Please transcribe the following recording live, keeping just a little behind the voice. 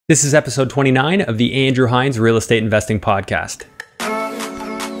This is episode 29 of the Andrew Hines Real Estate Investing Podcast.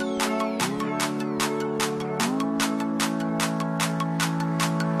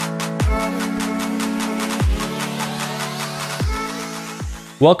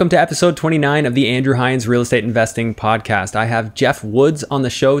 Welcome to episode 29 of the Andrew Hines Real Estate Investing Podcast. I have Jeff Woods on the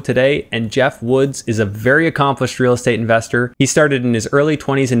show today, and Jeff Woods is a very accomplished real estate investor. He started in his early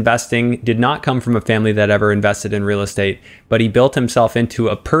 20s investing, did not come from a family that ever invested in real estate, but he built himself into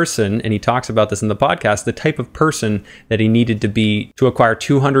a person, and he talks about this in the podcast, the type of person that he needed to be to acquire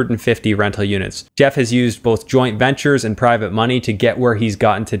 250 rental units. Jeff has used both joint ventures and private money to get where he's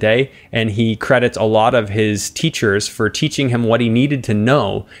gotten today, and he credits a lot of his teachers for teaching him what he needed to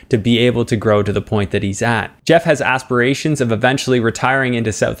know to be able to grow to the point that he's at. Jeff has aspirations of eventually retiring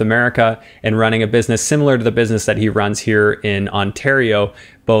into South America and running a business similar to the business that he runs here in Ontario,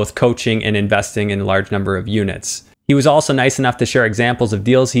 both coaching and investing in a large number of units. He was also nice enough to share examples of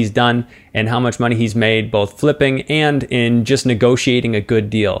deals he's done and how much money he's made, both flipping and in just negotiating a good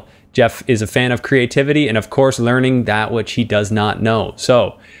deal. Jeff is a fan of creativity and, of course, learning that which he does not know.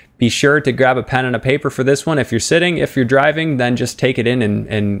 So be sure to grab a pen and a paper for this one. If you're sitting, if you're driving, then just take it in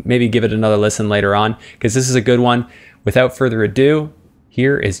and maybe give it another listen later on, because this is a good one. Without further ado,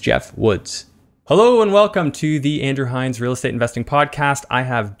 here is Jeff Woods. Hello and welcome to the Andrew Hines Real Estate Investing Podcast. I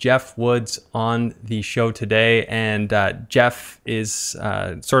have Jeff Woods on the show today, and Jeff is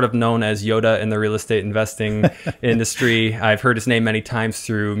sort of known as Yoda in the real estate investing industry. I've heard his name many times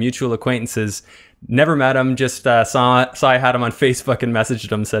through mutual acquaintances. Never met him, just saw I had him on Facebook and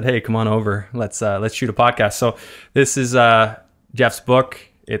messaged him, said, hey, come on over, let's shoot a podcast. So this is Jeff's book.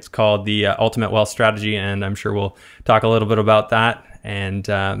 It's called The Ultimate Wealth Strategy, and I'm sure we'll talk a little bit about that and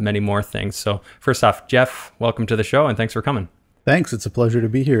many more things. So first off, Jeff, welcome to the show, and thanks for coming. Thanks. It's a pleasure to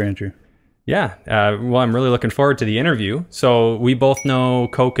be here, Andrew. Yeah. Well, I'm really looking forward to the interview. So we both know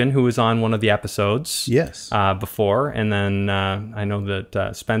Koken, who was on one of the episodes. Yes. Before. And then I know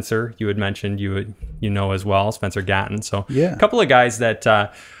that Spencer, you had mentioned you know as well, Spencer Gatton. So yeah, a couple of guys that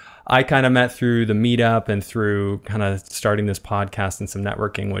I kind of met through the meetup and through kind of starting this podcast and some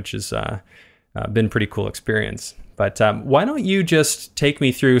networking, which has been a pretty cool experience. But why don't you just take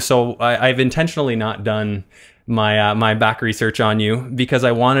me through? So I've intentionally not done my back research on you because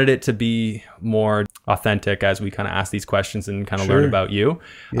I wanted it to be more authentic as we kind of ask these questions and kind of learn about you.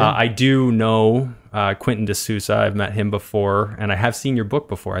 Yeah. I do know Quentin D'Souza. I've met him before, and I have seen your book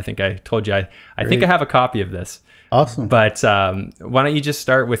before. I think I told you I think I have a copy of this. Awesome. But why don't you just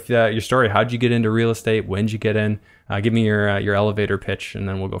start with your story? How'd you get into real estate? When'd you get in? Give me your elevator pitch, and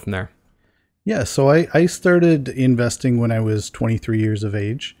then we'll go from there. Yeah, so I started investing when I was 23 years of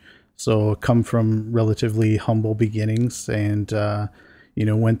age. So come from relatively humble beginnings and,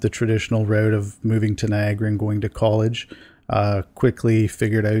 went the traditional route of moving to Niagara and going to college. Quickly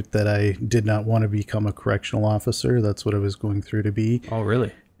figured out that I did not want to become a correctional officer. That's what I was going through to be. Oh,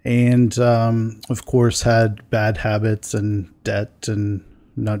 really? And, of course, had bad habits and debt and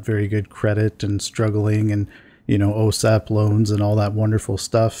not very good credit and struggling and, OSAP loans and all that wonderful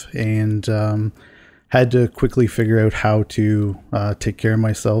stuff. And had to quickly figure out how to take care of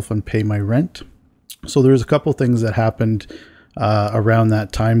myself and pay my rent. So there's a couple things that happened around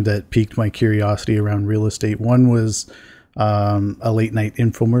that time that piqued my curiosity around real estate. One was a late night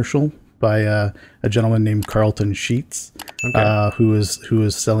infomercial by a gentleman named Carlton Sheets, okay, who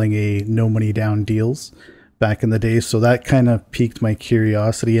was selling a no money down deals back in the day. So that kind of piqued my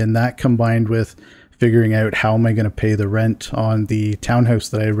curiosity, and that combined with figuring out how am I going to pay the rent on the townhouse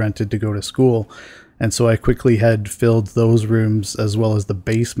that I rented to go to school. And so I quickly had filled those rooms as well as the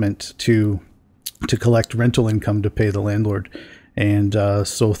basement to collect rental income to pay the landlord. And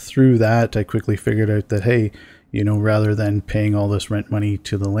so through that, I quickly figured out that, hey, rather than paying all this rent money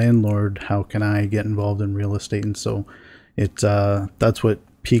to the landlord, how can I get involved in real estate? And so that's what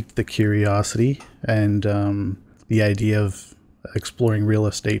piqued the curiosity and the idea of exploring real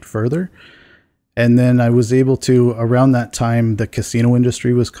estate further. And then I was able to, around that time, the casino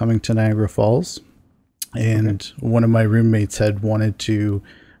industry was coming to Niagara Falls. And one of my roommates had wanted to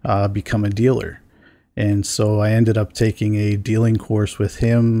become a dealer. And so I ended up taking a dealing course with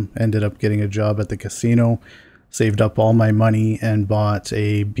him, ended up getting a job at the casino, saved up all my money and bought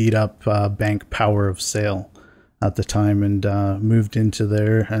a beat up bank power of sale at the time and moved into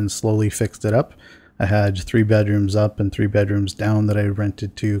there and slowly fixed it up. I had 3 bedrooms up and 3 bedrooms down that I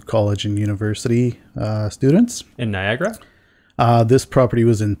rented to college and university students. In Niagara? This property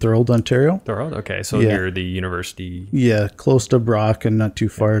was in Thorold, Ontario. Thorold? Okay, so near the university. Yeah, close to Brock and not too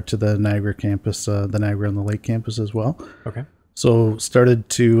far to the Niagara campus, the Niagara on the Lake campus as well. Okay. So started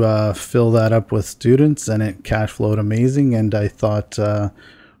to fill that up with students, and it cash flowed amazing. And I thought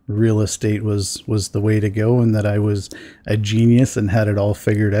real estate was the way to go, and that I was a genius and had it all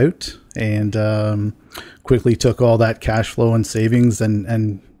figured out, and quickly took all that cash flow and savings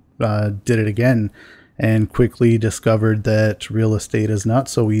and did it again, and quickly discovered that real estate is not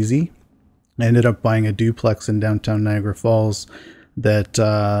so easy. I ended up buying a duplex in downtown Niagara Falls that,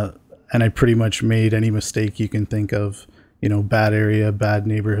 and I pretty much made any mistake you can think of, you know, bad area, bad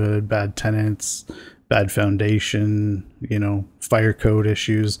neighborhood, bad tenants, bad foundation, you know, fire code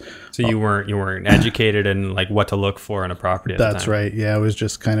issues. So you weren't educated in like what to look for in a property at the time. That's right. Yeah, I was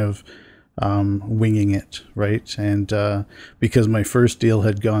just kind of winging it, right? And because my first deal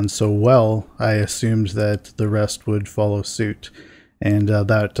had gone so well, I assumed that the rest would follow suit. And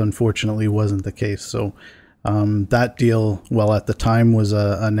that unfortunately wasn't the case. So that deal, well, at the time was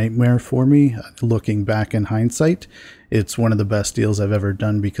a nightmare for me. Looking back in hindsight, it's one of the best deals I've ever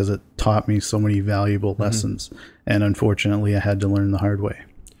done because it taught me so many valuable lessons. And unfortunately, I had to learn the hard way.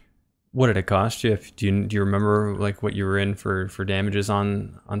 What did it cost you? Do you remember like what you were in for damages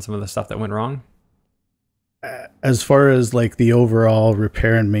on some of the stuff that went wrong? As far as like the overall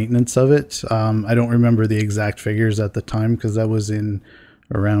repair and maintenance of it, I don't remember the exact figures at the time because that was in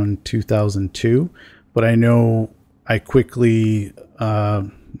around 2002. But I know I quickly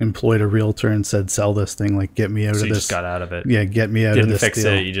employed a realtor and said, sell this thing, like get me out of this. You just got out of it. Yeah, get me out of this. Didn't fix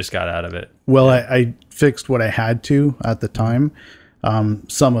deal. it, you just got out of it. Well, yeah. I fixed what I had to at the time.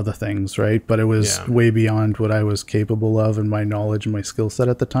 Some of the things, right? But it was way beyond what I was capable of and my knowledge and my skill set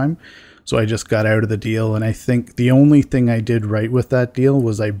at the time. So I just got out of the deal. And I think the only thing I did right with that deal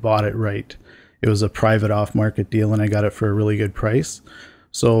was I bought it right. It was a private off-market deal and I got it for a really good price.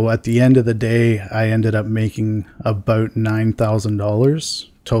 So at the end of the day, I ended up making about $9,000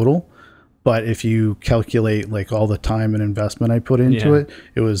 total. But if you calculate like all the time and investment I put into it,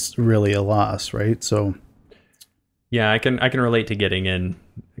 it was really a loss, right? So yeah, I can relate to getting in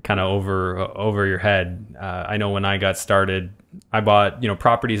kind of over your head. I know when I got started, I bought, you know,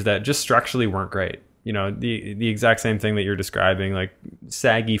 properties that just structurally weren't great. You know, the exact same thing that you're describing, like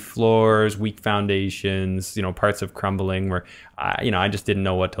saggy floors, weak foundations, you know, parts of crumbling where I just didn't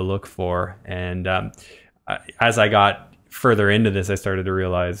know what to look for. And as I got further into this, I started to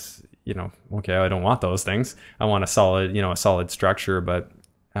realize, you know, okay, I don't want those things. I want a solid structure. But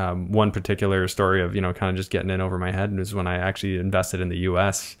one particular story of, you know, kind of just getting in over my head was when I actually invested in the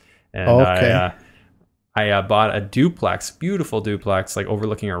US. And I bought a duplex, beautiful duplex, like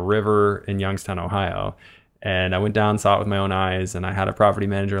overlooking a river in Youngstown, Ohio. And I went down, saw it with my own eyes, and I had a property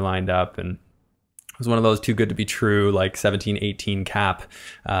manager lined up, and it was one of those too good to be true, like 17, 18 cap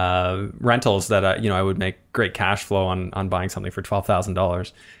rentals that I would make great cash flow on buying something for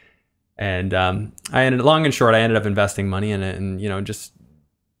 $12,000. And long and short, I ended up investing money in it, and, you know, just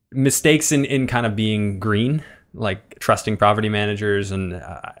mistakes in kind of being green, like trusting property managers. And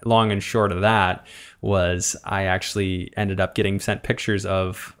long and short of that was I actually ended up getting sent pictures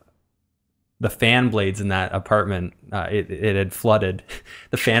of the fan blades in that apartment. It had flooded.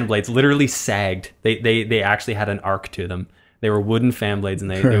 The fan blades literally sagged. They actually had an arc to them. They were wooden fan blades,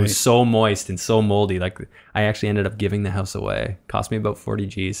 and they were so moist and so moldy. Like I actually ended up giving the house away. Cost me about 40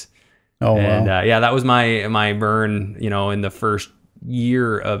 G's. Oh, and wow. Yeah, that was my burn, you know, in the first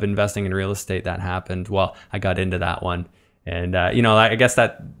year of investing in real estate. That happened. Well, I got into that one. And, you know, I guess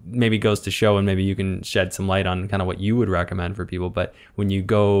that maybe goes to show, and maybe you can shed some light on kind of what you would recommend for people. But when you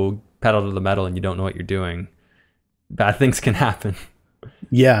go pedal to the metal and you don't know what you're doing, bad things can happen.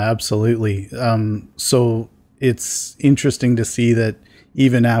 Yeah, absolutely. So it's interesting to see that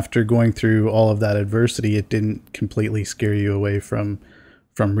even after going through all of that adversity, it didn't completely scare you away from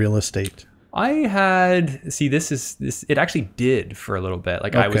real estate. It actually did for a little bit.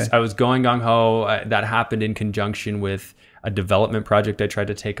 Like I was going gung-ho. That happened in conjunction with a development project I tried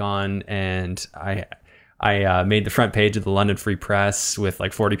to take on, and I made the front page of the London Free Press with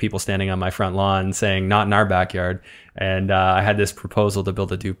like 40 people standing on my front lawn saying, "Not in our backyard." And I had this proposal to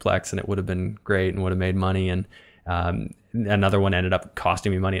build a duplex, and it would have been great and would have made money. And another one ended up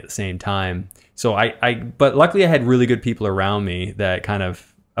costing me money at the same time. So but luckily I had really good people around me that kind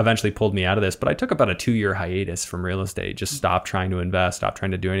of eventually pulled me out of this. But I took about a 2-year hiatus from real estate, just stopped trying to invest, stopped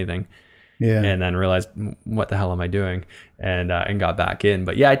trying to do anything. Yeah. And then realized, what the hell am I doing? And got back in.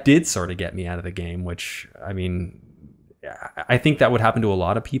 But yeah, it did sort of get me out of the game, which, I mean, I think that would happen to a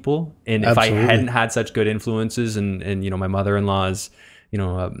lot of people. And if Absolutely. I hadn't had such good influences, and you know, my mother-in-law is, you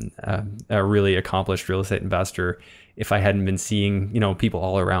know, a really accomplished real estate investor. If I hadn't been seeing, you know, people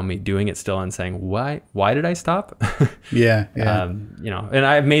all around me doing it still and saying, why did I stop? Yeah. You know, and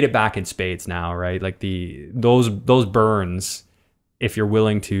I've made it back in spades now, right? Like those burns if you're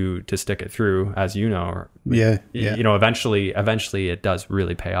willing to stick it through, as you know, or, yeah. you know, eventually it does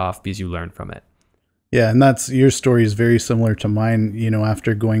really pay off because you learn from it. Yeah. And that's, your story is very similar to mine. You know,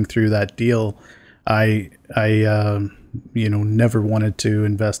 after going through that deal, I you know, never wanted to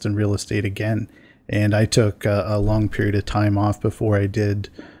invest in real estate again. And I took a long period of time off before I did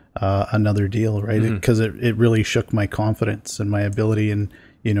another deal, right? Because it really shook my confidence and my ability, and,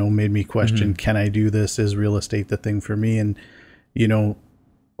 you know, made me question, can I do this? Is real estate the thing for me? And, you know,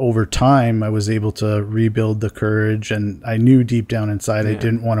 over time, I was able to rebuild the courage, and I knew deep down inside, I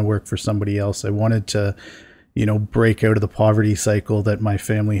didn't want to work for somebody else. I wanted to, you know, break out of the poverty cycle that my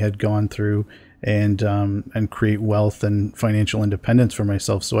family had gone through, and create wealth and financial independence for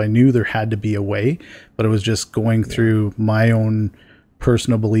myself. So I knew there had to be a way, but it was just going through my own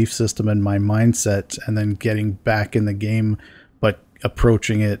personal belief system and my mindset, and then getting back in the game, but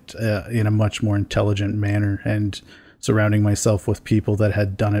approaching it in a much more intelligent manner, and surrounding myself with people that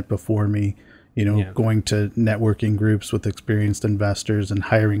had done it before me, you know, going to networking groups with experienced investors and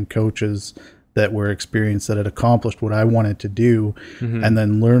hiring coaches that were experienced, that had accomplished what I wanted to do, and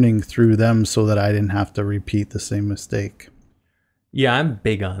then learning through them so that I didn't have to repeat the same mistake. Yeah, I'm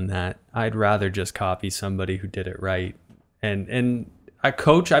big on that. I'd rather just copy somebody who did it right. And a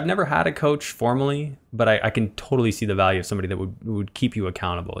coach, I've never had a coach formally, but I can totally see the value of somebody that would keep you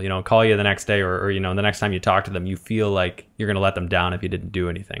accountable, you know, call you the next day, or, you know, the next time you talk to them, you feel like you're going to let them down if you didn't do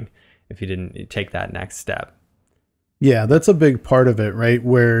anything, if you didn't take that next step. Yeah, that's a big part of it, right?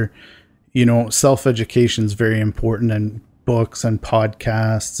 Where, you know, self-education is very important, and books and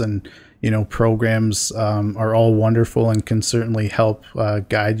podcasts and, you know, programs are all wonderful and can certainly help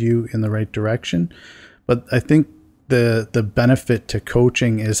guide you in the right direction. But I think the benefit to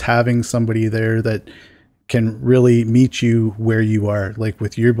coaching is having somebody there that can really meet you where you are, like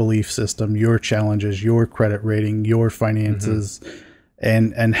with your belief system, your challenges, your credit rating, your finances,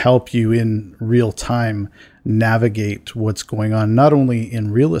 and help you in real time navigate what's going on, not only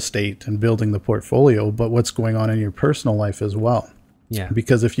in real estate and building the portfolio, but what's going on in your personal life as well. Yeah.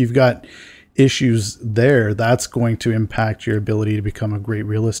 Because if you've got issues there, that's going to impact your ability to become a great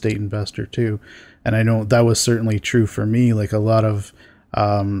real estate investor too. And I know that was certainly true for me, like a lot of,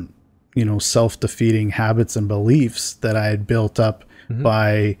 you know, self-defeating habits and beliefs that I had built up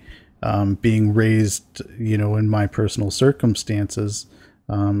by being raised, you know, in my personal circumstances.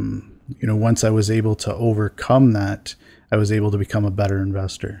 You know, once I was able to overcome that, I was able to become a better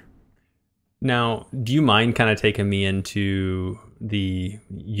investor. Now, do you mind kind of taking me into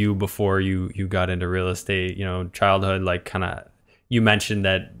you before you got into real estate, you know, childhood, like kind of, you mentioned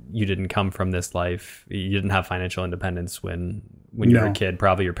that you didn't come from this life. You didn't have financial independence when you were a kid.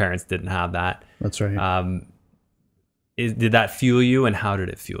 Probably your parents didn't have that. That's right. Did that fuel you, and how did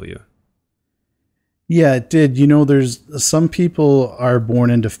it fuel you? Yeah, it did. You know, there's some people are born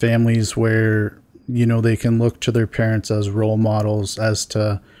into families where, you know, they can look to their parents as role models as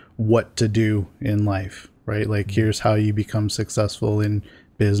to what to do in life, right? Like, here's how you become successful in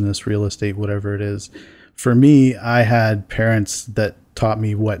business, real estate, whatever it is. For me, I had parents that taught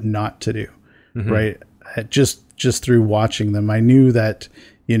me what not to do, right? Just through watching them. I knew that,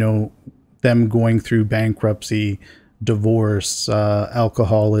 you know, them going through bankruptcy, divorce,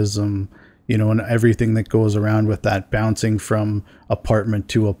 alcoholism, you know, and everything that goes around with that, bouncing from apartment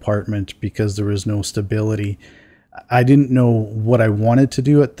to apartment because there was no stability. I didn't know what I wanted to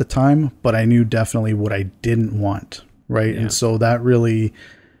do at the time, but I knew definitely what I didn't want, right? Yeah. And so that really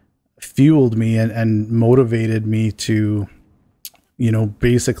fueled me and motivated me to, you know,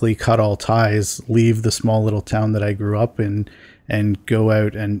 basically cut all ties, leave the small little town that I grew up in, and go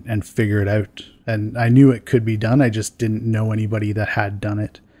out and figure it out. And I knew it could be done. I just didn't know anybody that had done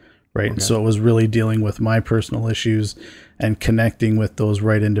it. Right. Okay. And so it was really dealing with my personal issues and connecting with those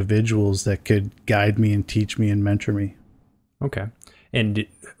right individuals that could guide me and teach me and mentor me. Okay. And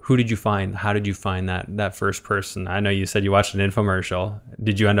who did you find? How did you find that first person? I know you said you watched an infomercial.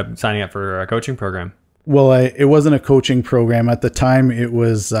 Did you end up signing up for a coaching program? Well, it wasn't a coaching program at the time. It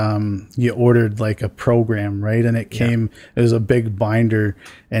was, you ordered like a program, right? And it came, it was a big binder,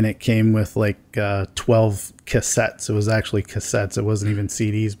 and it came with like 12 cassettes. It was actually cassettes. It wasn't even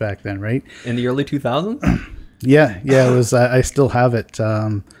CDs back then, right? In the early 2000s? Yeah, it was, I still have it.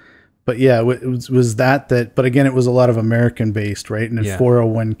 But yeah, it was that, but again, it was a lot of American based, right? And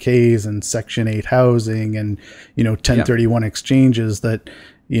 401ks and Section 8 housing and, you know, 1031 exchanges that,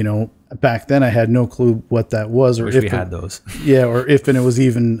 you know, back then I had no clue what that was, or if we had those. Yeah, or if it was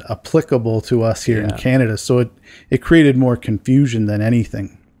even applicable to us here in Canada. So it created more confusion than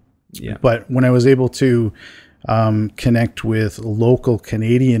anything. Yeah. But when I was able to connect with local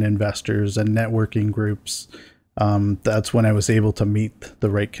Canadian investors and networking groups, that's when I was able to meet the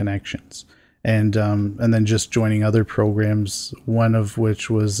right connections. And then just joining other programs, one of which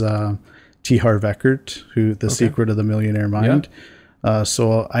was T. Harv Eckert, who The Secret of the Millionaire Mind.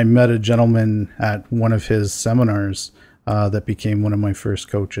 So I met a gentleman at one of his seminars that became one of my first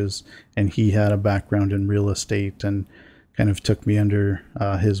coaches, and he had a background in real estate and kind of took me under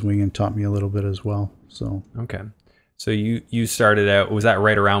his wing and taught me a little bit as well. So okay. So you started out, was that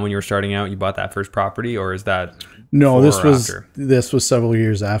right around when you were starting out? You bought that first property, or is that this was several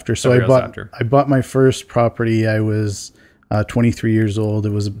years after. So I bought my first property. I was 23 years old.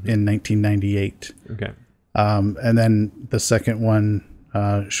 It was in 1998. Okay. And then the second one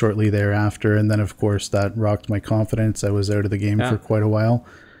shortly thereafter, and then of course that rocked my confidence. I was out of the game for quite a while.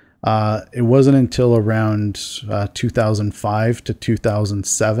 It wasn't until around 2005 to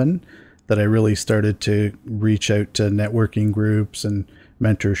 2007 that I really started to reach out to networking groups and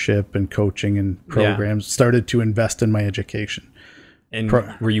mentorship and coaching and programs, started to invest in my education. And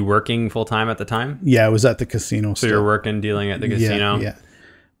were you working full time at the time? Yeah, I was at the casino. So you're working, dealing at the casino? Yeah.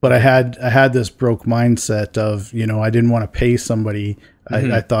 But I had this broke mindset of, I didn't want to pay somebody.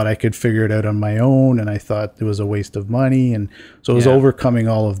 I thought I could figure it out on my own, and I thought it was a waste of money. And so it was overcoming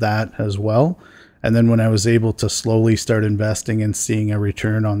all of that as well. And then when I was able to slowly start investing and seeing a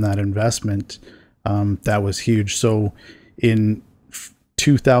return on that investment, that was huge. So in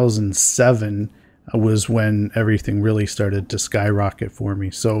 2007 was when everything really started to skyrocket for me.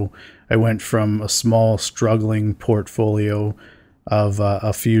 So I went from a small, struggling portfolio of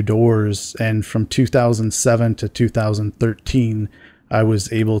a few doors, and from 2007 to 2013, I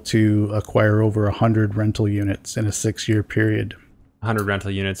was able to acquire over 100 rental units in a 6-year period. 100 rental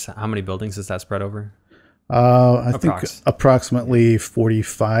units. How many buildings is that spread over? I think approximately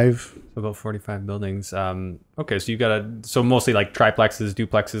 45. About 45 buildings. Okay, so you got so mostly like triplexes,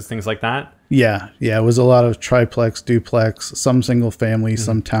 duplexes, things like that? Yeah. It was a lot of triplex, duplex, some single family,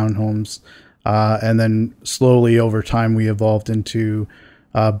 some townhomes. And then slowly over time, we evolved into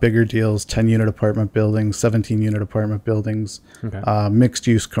bigger deals, 10-unit apartment buildings, 17-unit apartment buildings,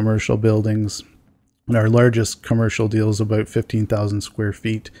 mixed-use commercial buildings. And our largest commercial deal is about 15,000 square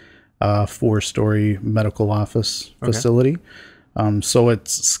feet, 4-story medical office facility. So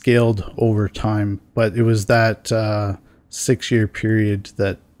it's scaled over time, but it was that 6-year period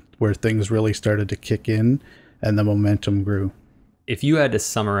where things really started to kick in and the momentum grew. If you had to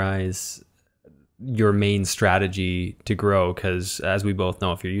summarize your main strategy to grow, because as we both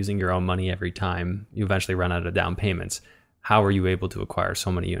know, if you're using your own money every time, you eventually run out of down payments. How are you able to acquire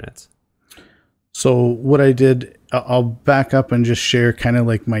so many units? So what I did, I'll back up and just share kind of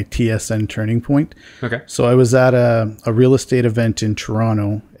like my TSN turning point. Okay. So I was at a real estate event in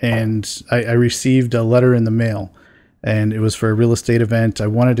Toronto, and I received a letter in the mail, and it was for a real estate event. I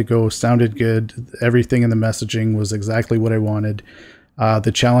wanted to go, sounded good. Everything in the messaging was exactly what I wanted.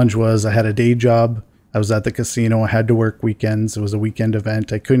 The challenge was I had a day job. I was at the casino. I had to work weekends. It was a weekend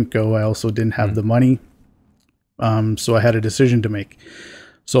event. I couldn't go. I also didn't have the money. So I had a decision to make.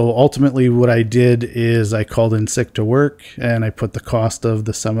 So ultimately what I did is I called in sick to work, and I put the cost of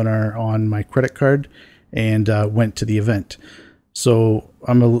the seminar on my credit card and went to the event. So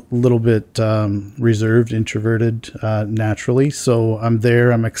I'm a little bit reserved, introverted naturally. So I'm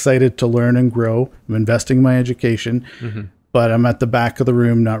there. I'm excited to learn and grow. I'm investing in my education. But I'm at the back of the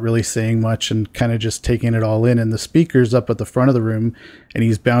room, not really saying much and kind of just taking it all in. And the speaker's up at the front of the room, and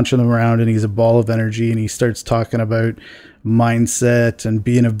he's bouncing around, and he's a ball of energy, and he starts talking about mindset and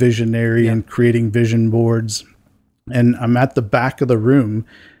being a visionary and creating vision boards. And I'm at the back of the room,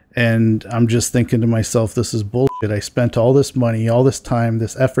 and I'm just thinking to myself, this is bullshit. I spent all this money, all this time,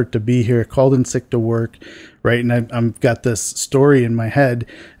 this effort to be here, called in sick to work, right? And I've got this story in my head,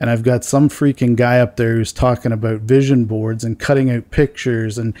 and I've got some freaking guy up there who's talking about vision boards and cutting out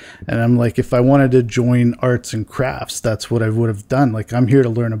pictures. And I'm like, if I wanted to join arts and crafts, that's what I would have done. Like, I'm here to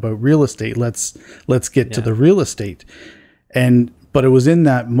learn about real estate. Let's get to the real estate. But it was in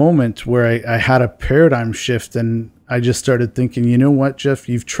that moment where I had a paradigm shift, and I just started thinking, you know what, Jeff,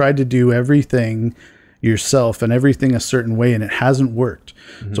 you've tried to do everything yourself and everything a certain way, and it hasn't worked.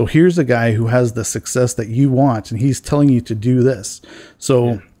 So here's a guy who has the success that you want, and he's telling you to do this.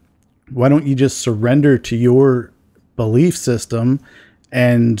 So why don't you just surrender to your belief system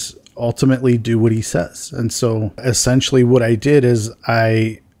and ultimately do what he says? And so essentially what I did is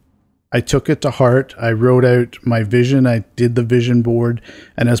I took it to heart. I wrote out my vision. I did the vision board.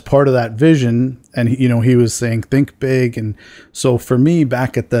 And as part of that vision, and he was saying, think big. And so for me,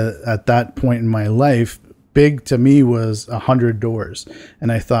 back at that point in my life, big to me was 100 doors.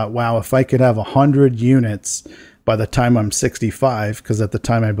 And I thought, wow, if I could have 100 units by by the time I'm 65, because at the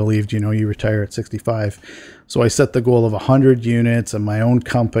time I believed, you retire at 65. So I set the goal of 100 units and my own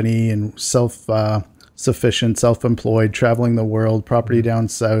company and sufficient, self-employed, traveling the world, property down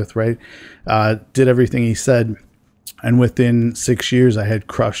south, right? Did everything he said. And within 6 years, I had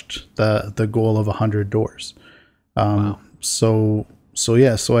crushed the goal of 100 doors. Wow. So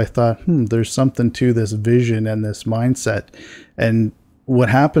I thought, there's something to this vision and this mindset. And what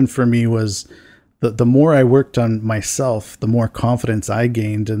happened for me was the more I worked on myself, the more confidence I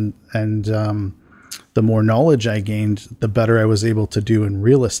gained, and the more knowledge I gained, the better I was able to do in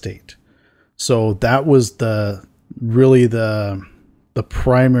real estate. So that was really the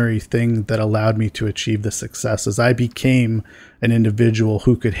primary thing that allowed me to achieve the success, as I became an individual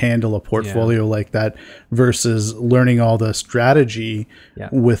who could handle a portfolio like that versus learning all the strategy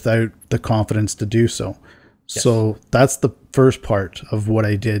without the confidence to do so. Yes. So that's the first part of what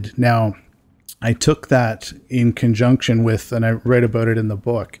I did. Now, I took that in conjunction with, and I write about it in the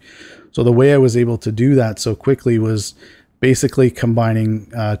book. So the way I was able to do that so quickly was basically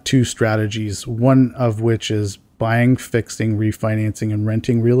combining two strategies, one of which is buying, fixing, refinancing, and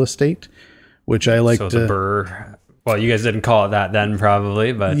renting real estate, which I like to... Well, you guys didn't call it that then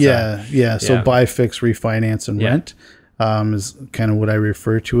probably, but... So buy, fix, refinance, and rent is kind of what I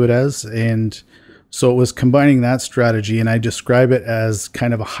refer to it as. And so it was combining that strategy, and I describe it as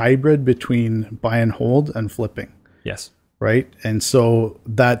kind of a hybrid between buy and hold and flipping. Yes. Right. And so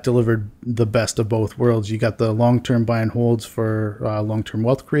that delivered the best of both worlds. You got the long-term buy and holds for long-term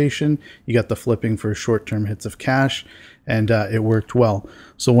wealth creation. You got the flipping for short-term hits of cash, and it worked well.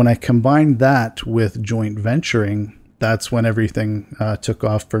 So when I combined that with joint venturing, that's when everything took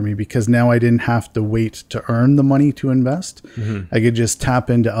off for me, because now I didn't have to wait to earn the money to invest. I could just tap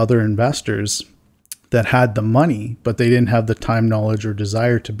into other investors that had the money, but they didn't have the time, knowledge, or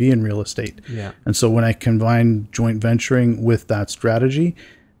desire to be in real estate. Yeah. And so when I combined joint venturing with that strategy,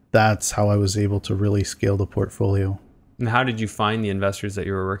 that's how I was able to really scale the portfolio. And how did you find the investors that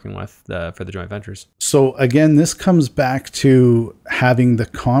you were working with for the joint ventures? So again, this comes back to having the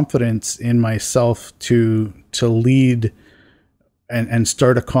confidence in myself to lead and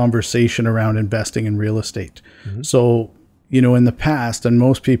start a conversation around investing in real estate. So, in the past, and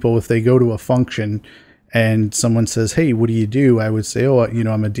most people, if they go to a function and someone says, hey, what do you do? I would say,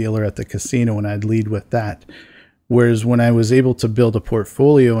 I'm a dealer at the casino, and I'd lead with that. Whereas when I was able to build a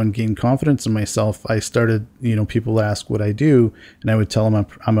portfolio and gain confidence in myself, I started, people ask what I do, and I would tell them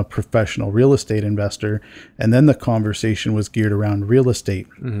I'm a professional real estate investor. And then the conversation was geared around real estate.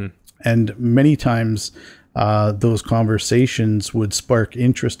 And many times, those conversations would spark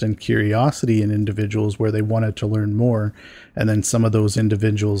interest and curiosity in individuals where they wanted to learn more. And then some of those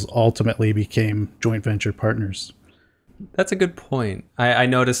individuals ultimately became joint venture partners. That's a good point. I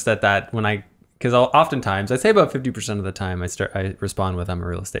noticed that when because oftentimes, I'd say about 50% of the time I respond with, I'm a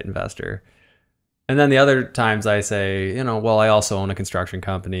real estate investor. And then the other times I say, well, I also own a construction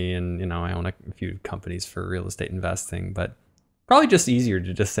company, and, I own a few companies for real estate investing, but probably just easier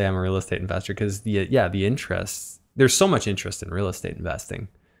to just say I'm a real estate investor, because the interest, there's so much interest in real estate investing.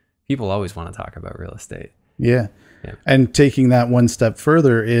 People always want to talk about real estate. Yeah. And taking that one step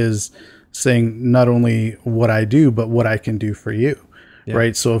further is saying not only what I do, but what I can do for you.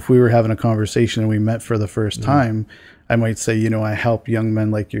 Right. So if we were having a conversation and we met for the first time, I might say, I help young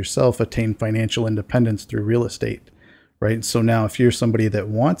men like yourself attain financial independence through real estate. Right. So now if you're somebody that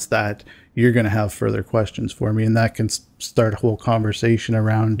wants that, you're going to have further questions for me. And that can start a whole conversation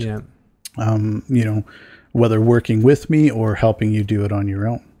around, whether working with me or helping you do it on your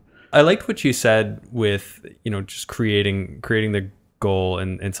own. I liked what you said with, just creating the goal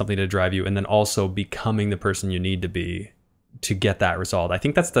and something to drive you, and then also becoming the person you need to be to get that result. I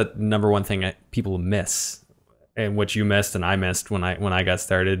think that's the number one thing people miss, and what you missed and I missed when I got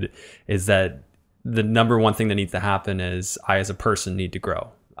started, is that the number one thing that needs to happen is I as a person need to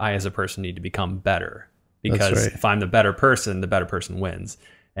grow. I as a person need to become better, because if I'm the better person wins,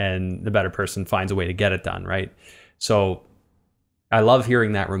 and the better person finds a way to get it done. Right. So I love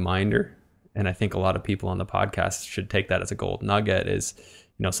hearing that reminder. And I think a lot of people on the podcast should take that as a gold nugget, is,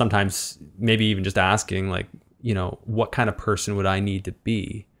 sometimes maybe even just asking, like, what kind of person would I need to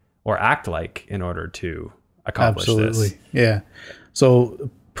be or act like in order to accomplish this? Yeah. So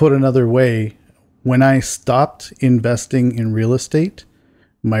put another way, when I stopped investing in real estate,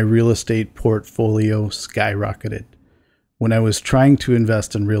 my real estate portfolio skyrocketed. When I was trying to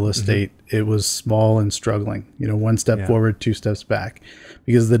invest in real estate, it was small and struggling, one step forward, two steps back.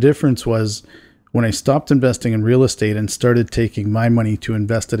 Because the difference was, when I stopped investing in real estate and started taking my money to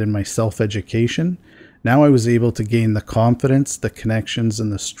invest it in my self-education, Now I was able to gain the confidence, the connections,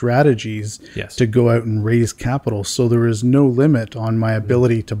 and the strategies to go out and raise capital. So there is no limit on my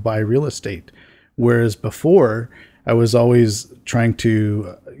ability to buy real estate. Whereas before, I was always trying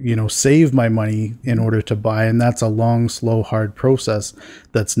to, save my money in order to buy. And that's a long, slow, hard process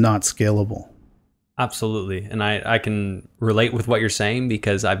that's not scalable. Absolutely. And I can relate with what you're saying,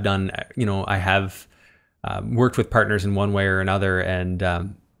 because I've done, I have worked with partners in one way or another.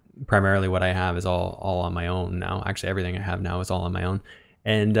 And primarily what I have is all on my own now. Actually, everything I have now is all on my own.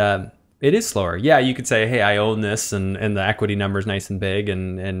 And it is slower. Yeah, you could say, hey, I own this and the equity number is nice and big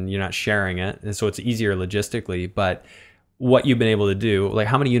and you're not sharing it. And so it's easier logistically. But what you've been able to do, like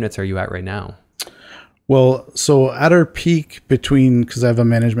how many units are you at right now? Well, so at our peak because I have a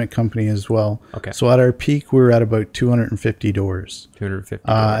management company as well. Okay. So at our peak, we were at about 250 doors. 250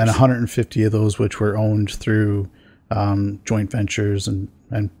 doors. And 150 of those which were owned through joint ventures and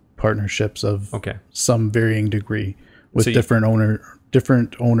partnerships of some varying degree with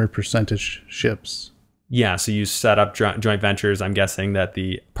different owner percentage ships. Yeah, so you set up joint ventures. I'm guessing that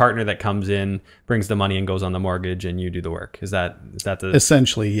the partner that comes in brings the money and goes on the mortgage, and you do the work. Is that the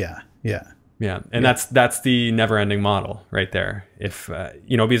essentially? Yeah. And that's the never-ending model right there. If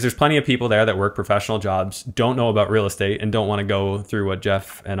because there's plenty of people there that work professional jobs, don't know about real estate, and don't want to go through what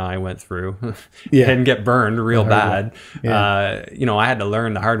Jeff and I went through, and get burned real bad. I had to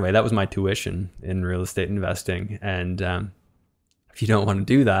learn the hard way. That was my tuition in real estate investing, and if you don't want to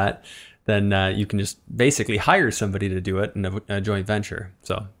do that, then you can just basically hire somebody to do it in a joint venture.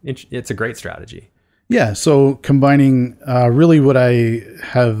 So it's a great strategy. Yeah, so combining really what I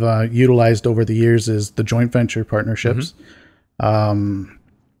have utilized over the years is the joint venture partnerships.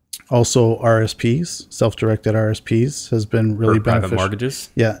 Also RSPs, self-directed RSPs has been really beneficial. Private mortgages?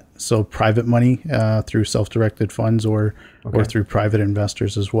 Yeah, so private money through self-directed funds or through private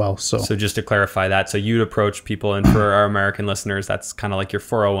investors as well. So just to clarify that, so you'd approach people, and for our American listeners, that's kind of like your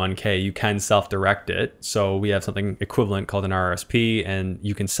 401k. You can self-direct it. So we have something equivalent called an RRSP, and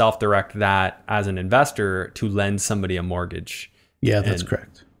you can self-direct that as an investor to lend somebody a mortgage. Yeah, that's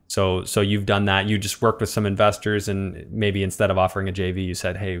correct. So you've done that. You just worked with some investors, and maybe instead of offering a JV, you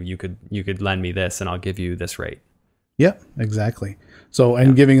said, hey, you could lend me this and I'll give you this rate. Yeah, exactly. So,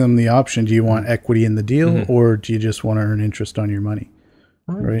 and giving them the option, do you want equity in the deal or do you just want to earn interest on your money?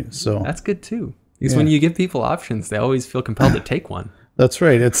 Right. So that's good too. Because when you give people options, they always feel compelled to take one. That's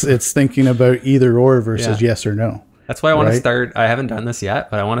right. It's thinking about either or versus yes or no. That's why I want to start. I haven't done this yet,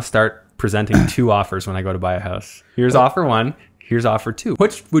 but I want to start presenting 2 offers when I go to buy a house. Here's offer 1. Here's offer 2.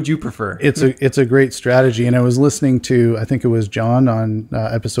 Which would you prefer? It's a great strategy. And I was listening to, I think it was John on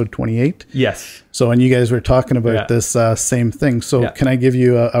episode 28. Yes. So, and you guys were talking about this same thing. So can I give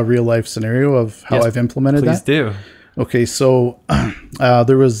you a real life scenario of how I've implemented that? Please do. Okay. So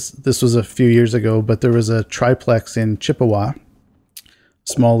this was a few years ago, but there was a triplex in Chippewa,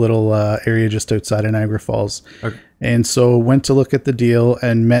 small little area just outside of Niagara Falls. Okay. And so went to look at the deal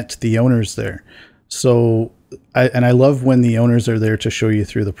and met the owners there. So I love when the owners are there to show you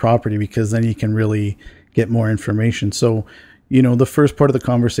through the property, because then you can really get more information. So, the first part of the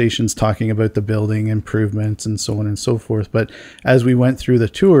conversation is talking about the building improvements and so on and so forth. But as we went through the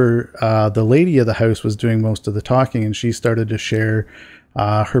tour, the lady of the house was doing most of the talking, and she started to share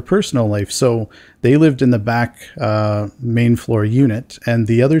her personal life. So they lived in the back main floor unit, and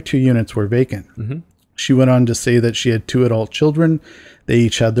the other 2 units were vacant. She went on to say that she had 2 adult children. They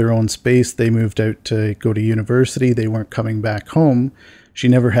each had their own space. They moved out to go to university. They weren't coming back home. She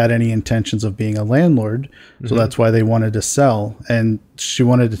never had any intentions of being a landlord. So that's why they wanted to sell. And she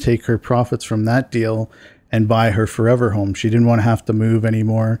wanted to take her profits from that deal and buy her forever home. She didn't want to have to move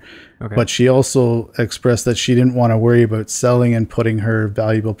anymore. But she also expressed that she didn't want to worry about selling and putting her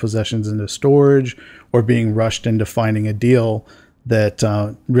valuable possessions into storage or being rushed into finding a deal that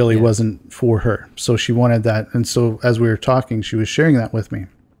really wasn't for her. So she wanted that. And so as we were talking, she was sharing that with me.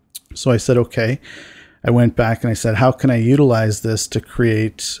 So I said, okay. I went back and I said, how can I utilize this to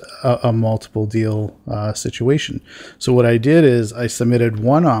create a multiple deal situation? So what I did is I submitted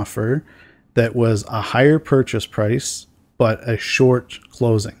one offer that was a higher purchase price, but a short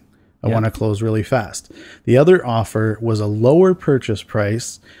closing. I want to close really fast. The other offer was a lower purchase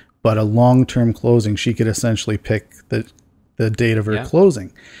price, but a long-term closing. She could essentially pick the date of her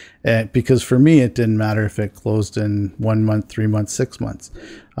closing. Because for me, it didn't matter if it closed in 1 month, 3 months, 6 months.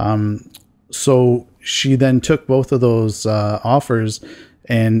 So she then took both of those offers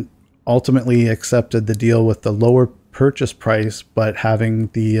and ultimately accepted the deal with the lower purchase price, but having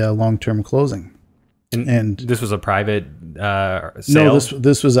the long-term closing. And this was a private sale? No,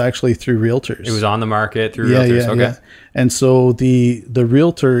 this was actually through realtors. It was on the market through realtors. Okay. Yeah. And so the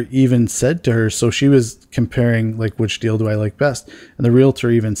realtor even said to her, so she was comparing like, which deal do I like best? And the realtor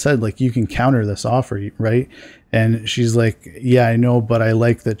even said, like, you can counter this offer, right? And she's like, yeah, I know, but I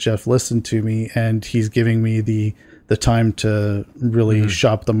like that Jeff listened to me and he's giving me the time to really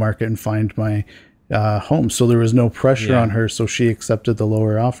shop the market and find my home. So there was no pressure on her. So she accepted the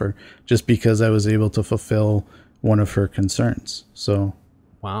lower offer just because I was able to fulfill one of her concerns. So,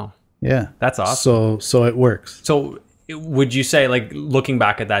 wow. Yeah. That's awesome. So it works. So would you say, like, looking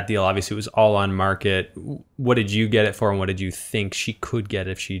back at that deal, obviously it was all on market. What did you get it for? And what did you think she could get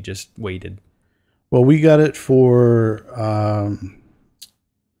if she just waited? Well, we got it for,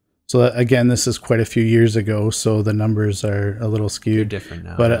 so again, this is quite a few years ago, so the numbers are a little skewed. They're different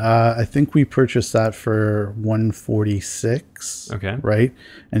now. But I think we purchased that for 146. Okay. Right?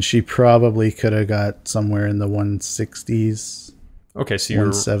 And she probably could have got somewhere in the 160s. Okay, so you're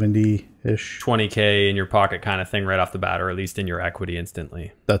 170-ish. 20K in your pocket kind of thing right off the bat, or at least in your equity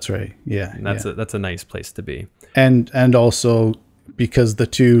instantly. That's right. Yeah. And that's a nice place to be. And also because the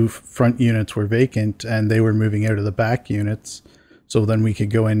two front units were vacant and they were moving out of the back units, so then we could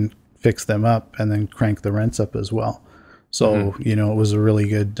go in, fix them up, and then crank the rents up as well. So, it was a really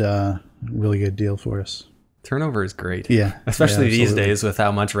good deal for us. Turnover is great. Yeah. Especially these days with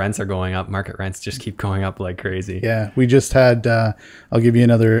how much rents are going up. Market rents just keep going up like crazy. Yeah. We just had, I'll give you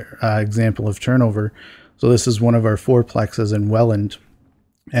another example of turnover. So this is one of our fourplexes in Welland.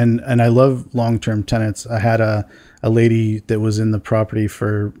 And I love long-term tenants. I had a lady that was in the property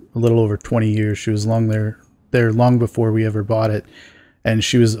for a little over 20 years. She was there long before we ever bought it. And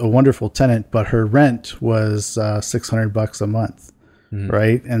she was a wonderful tenant, but her rent was $600 a month.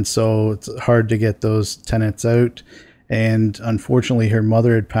 Right. And so it's hard to get those tenants out. And unfortunately, her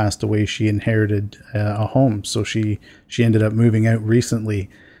mother had passed away. She inherited a home. So she ended up moving out recently.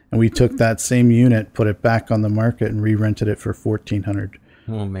 And we took that same unit, put it back on the market, and re-rented it for $1,400.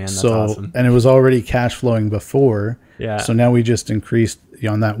 Oh, man, that's awesome. And it was already cash flowing before. Yeah. So now we just increased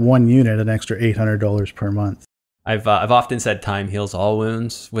on that one unit an extra $800 per month. I've often said time heals all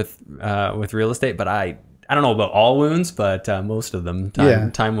wounds with real estate, but I don't know about all wounds, but most of them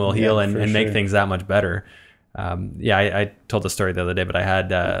time will heal and make things that much better. I told a story the other day, but I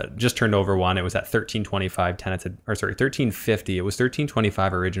had just turned over one. It was at 1325 tenants, 1350. It was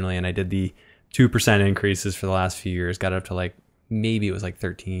 1325 originally, and I did the 2% increases for the last few years. Got it up to like maybe it was like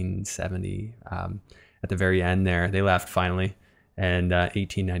 1370 at the very end there. They left finally, and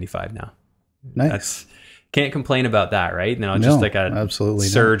 1895 now. Nice. Can't complain about that, right? No, just like a absolutely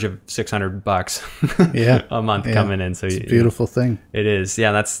surge of $600 a month coming in. So it's a beautiful thing. It is.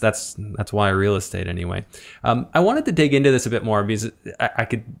 Yeah, that's why real estate anyway. I wanted to dig into this a bit more because I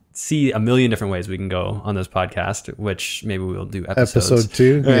could see a million different ways we can go on this podcast, which maybe we'll do episodes. Episode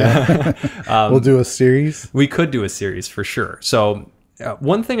 2. Yeah. We'll do a series. We could do a series for sure. So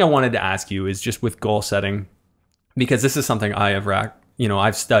one thing I wanted to ask you is just with goal setting, because this is something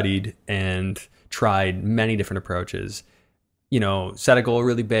I've studied and tried many different approaches, set a goal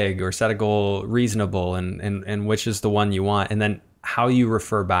really big or set a goal reasonable and which is the one you want, and then how you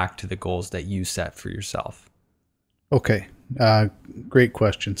refer back to the goals that you set for yourself. Okay. Great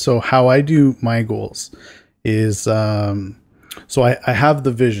question. So how I do my goals is, so I have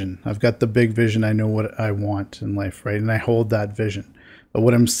the vision. I've got the big vision. I know what I want in life, right? And I hold that vision. But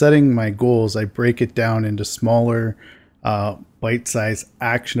when I'm setting my goals, I break it down into smaller, bite-sized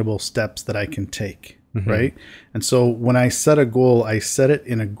actionable steps that I can take, right? And so when I set a goal, I set it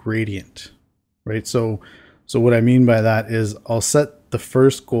in a gradient, right? So what I mean by that is I'll set the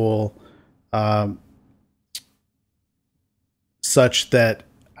first goal such that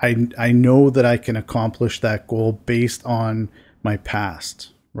I know that I can accomplish that goal based on my past,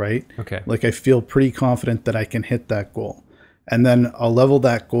 right? Okay. Like I feel pretty confident that I can hit that goal. And then I'll level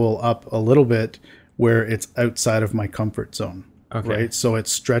that goal up a little bit where it's outside of my comfort zone. Okay. Right. So it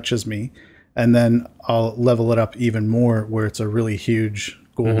stretches me, and then I'll level it up even more where it's a really huge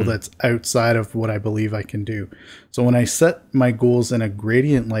goal that's outside of what I believe I can do. So when I set my goals in a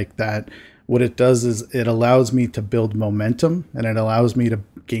gradient like that, what it does is it allows me to build momentum and it allows me to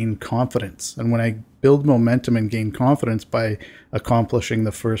gain confidence. And when I build momentum and gain confidence by accomplishing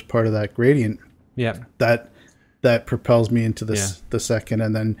the first part of that gradient, that propels me into the second,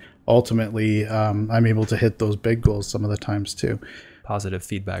 and then ultimately I'm able to hit those big goals some of the times too. Positive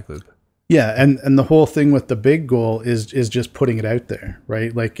feedback loop. Yeah, and the whole thing with the big goal is just putting it out there,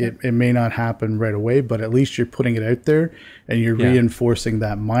 right? Like it may not happen right away, but at least you're putting it out there and you're reinforcing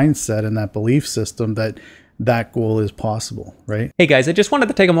that mindset and that belief system that that goal is possible, right? Hey guys, I just wanted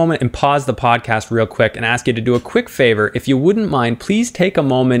to take a moment and pause the podcast real quick and ask you to do a quick favor. If you wouldn't mind, please take a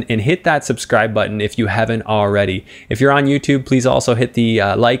moment and hit that subscribe button if you haven't already. If you're on YouTube, please also hit the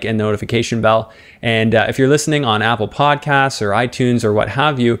like and notification bell. And if you're listening on Apple Podcasts or iTunes or what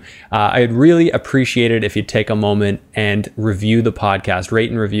have you, I'd really appreciate it if you'd take a moment and review the podcast, rate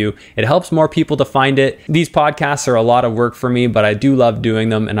and review. It helps more people to find it. These podcasts are a lot of work for me, but I do love doing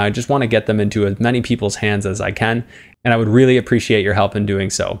them, and I just want to get them into as many people's hands as I can. And I would really appreciate your help in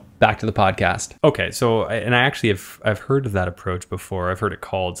doing so. Back to the podcast. Okay, so, and I actually I've heard of that approach before. I've heard it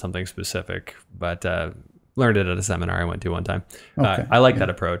called something specific, but learned it at a seminar I went to one time. Okay. I like that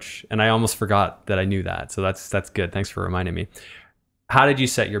approach, and I almost forgot that I knew that. So that's good. Thanks for reminding me. How did you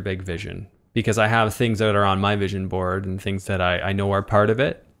set your big vision? Because I have things that are on my vision board and things that I know are part of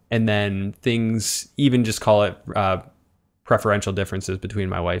it. And then things, even just call it preferential differences between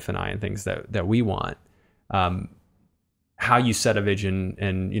my wife and I and things that we want. How you set a vision,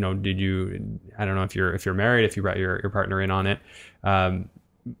 and, you know, did you, I don't know if you're married, if you brought your partner in on it,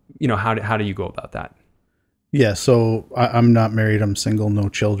 you know, how do you go about that? Yeah, so I'm not married. I'm single, no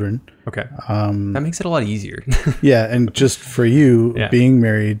children. Okay. That makes it a lot easier. Yeah, and just for you, being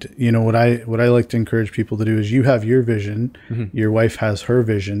married, you know, what I like to encourage people to do is you have your vision, your wife has her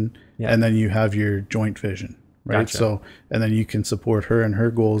vision, and then you have your joint vision, right? Gotcha. So, and then you can support her and her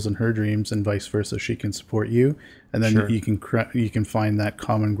goals and her dreams, and vice versa. She can support you, and then you can find that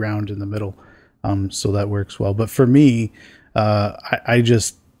common ground in the middle. So that works well. But for me, I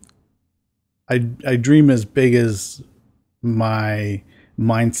dream as big as my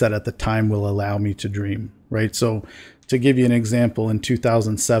mindset at the time will allow me to dream, right? So to give you an example, in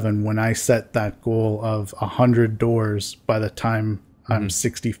 2007, when I set that goal of 100 doors by the time I'm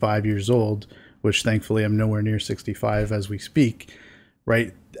 65 years old, which thankfully I'm nowhere near 65 as we speak,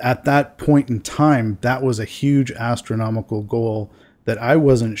 right? At that point in time, that was a huge astronomical goal that I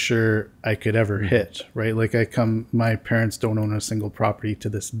wasn't sure I could ever hit, right? Like my parents don't own a single property to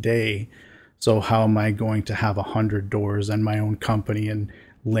this day. So how am I going to have 100 doors and my own company and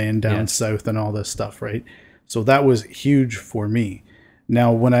land down south and all this stuff, right? So that was huge for me.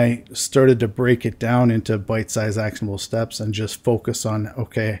 Now, when I started to break it down into bite-sized actionable steps and just focus on,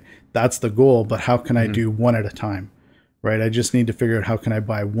 okay, that's the goal, but how can I do one at a time, right? I just need to figure out how can I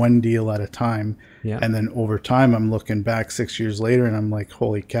buy one deal at a time. And then over time, I'm looking back 6 years later and I'm like,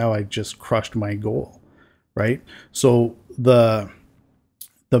 holy cow, I just crushed my goal, right? So the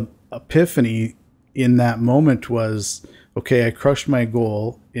epiphany in that moment was, okay, I crushed my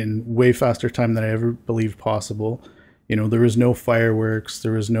goal in way faster time than I ever believed possible. You know, there was no fireworks,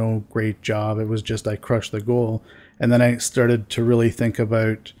 there was no great job. It was just, I crushed the goal. And then I started to really think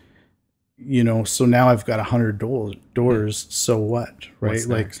about, you know, so now I've got 100 doors. So what, right? What's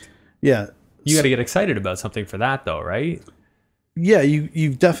like, next? Yeah. You got to get excited about something for that though, right? Yeah,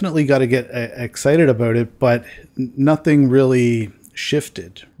 you've definitely got to get excited about it, but nothing really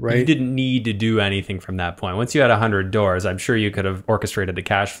shifted, right? You didn't need to do anything from that point. Once you had 100 doors, I'm sure you could have orchestrated the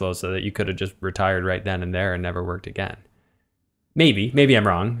cash flow so that you could have just retired right then and there and never worked again. Maybe I'm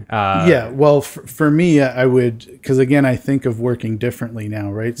wrong. Yeah, well, for me, I would, because again, I think of working differently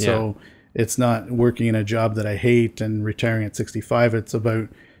now, right? Yeah. So it's not working in a job that I hate and retiring at 65. It's about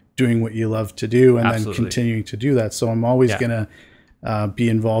doing what you love to do and then continuing to do that. So I'm always going to be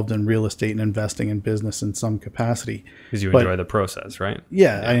involved in real estate and investing in business in some capacity. Because you enjoy the process, right?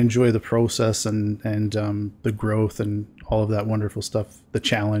 Yeah, I enjoy the process and the growth and all of that wonderful stuff, the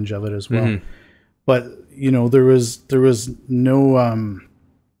challenge of it as well. But, you know, there was no,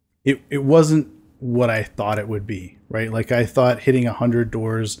 it wasn't what I thought it would be, right? Like I thought hitting 100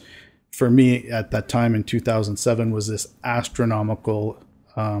 doors for me at that time in 2007 was this astronomical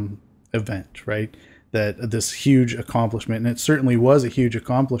event, right? That this huge accomplishment, and it certainly was a huge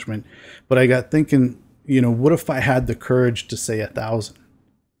accomplishment, but I got thinking, you know, what if I had the courage to say 1,000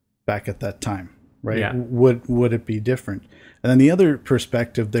 back at that time, right? Yeah. Would it be different? And then the other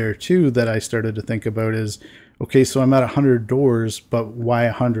perspective there too that I started to think about is, okay, so I'm at 100 doors, but why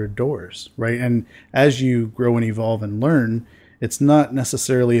 100 doors, right? And as you grow and evolve and learn, it's not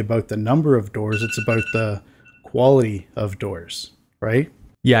necessarily about the number of doors, it's about the quality of doors, right?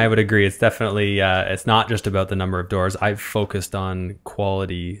 Yeah, I would agree. It's definitely, it's not just about the number of doors. I've focused on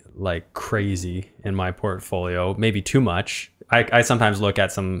quality like crazy in my portfolio, maybe too much. I sometimes look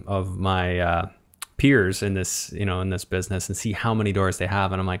at some of my peers in this, you know, in this business and see how many doors they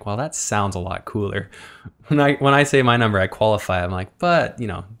have. And I'm like, well, that sounds a lot cooler. When I say my number, I qualify. I'm like, but you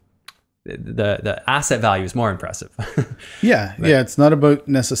know, the asset value is more impressive. Yeah. Right. Yeah. It's not about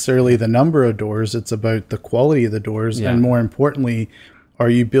necessarily the number of doors. It's about the quality of the doors. And more importantly, are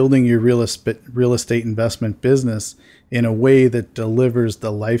you building your real estate investment business in a way that delivers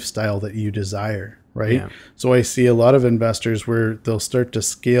the lifestyle that you desire, right? Yeah. So I see a lot of investors where they'll start to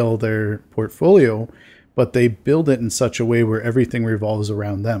scale their portfolio, but they build it in such a way where everything revolves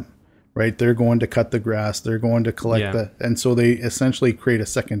around them, right? They're going to cut the grass, they're going to collect and so they essentially create a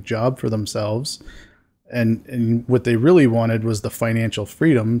second job for themselves. And what they really wanted was the financial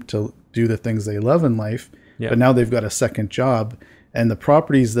freedom to do the things they love in life. But now they've got a second job, and the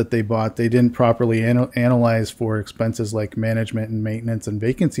properties that they bought, they didn't properly analyze for expenses like management and maintenance and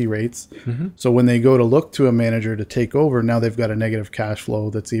vacancy rates. So when they go to look to a manager to take over, now they've got a negative cash flow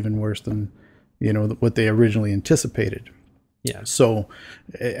that's even worse than, you know, what they originally anticipated. Yeah. So,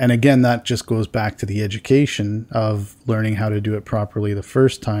 and again, that just goes back to the education of learning how to do it properly the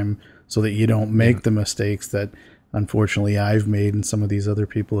first time, so that you don't make the mistakes that unfortunately I've made and some of these other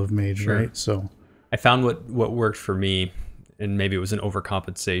people have made, right? So I found what worked for me, and maybe it was an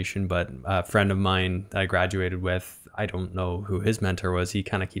overcompensation, but a friend of mine that I graduated with, I don't know who his mentor was. He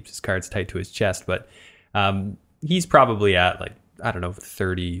kind of keeps his cards tight to his chest, but he's probably at like, I don't know,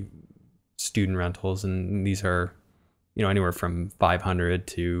 30 student rentals. And these are, you know, anywhere from $500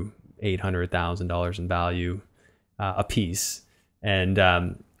 to $800,000 in value a piece. And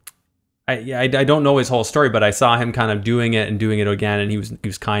I don't know his whole story, but I saw him kind of doing it and doing it again. And he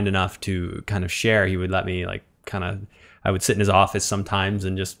was kind enough to kind of share. He would let me like I would sit in his office sometimes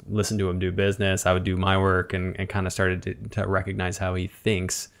and just listen to him do business. I would do my work and kind of started to recognize how he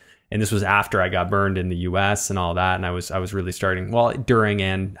thinks. And this was after I got burned in the US and all that. And I was really starting, well, during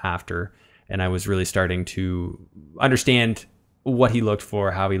and after, and I was really starting to understand what he looked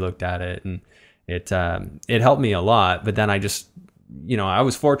for, how he looked at it. And it helped me a lot. But then I just, you know, I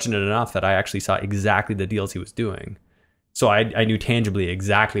was fortunate enough that I actually saw exactly the deals he was doing. So I knew tangibly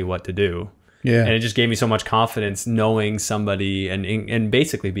exactly what to do. Yeah. And it just gave me so much confidence knowing somebody and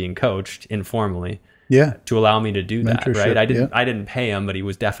basically being coached informally. Yeah. To allow me to do that, right? I didn't pay him, but he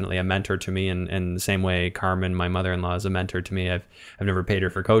was definitely a mentor to me. And the same way Carmen, my mother-in-law, is a mentor to me. I've never paid her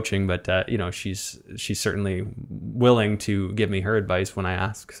for coaching, but you know, she's certainly willing to give me her advice when I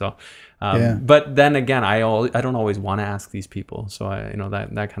ask. So, but then again, I don't always want to ask these people. So you know,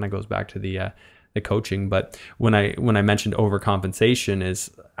 that kind of goes back to the coaching. But when I mentioned overcompensation,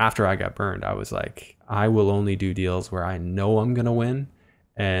 is after I got burned, I was like, I will only do deals where I know I'm going to win.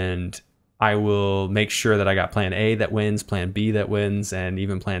 And I will make sure that I got plan A that wins, plan B that wins, and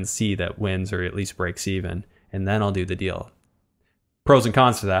even plan C that wins or at least breaks even. And then I'll do the deal. Pros and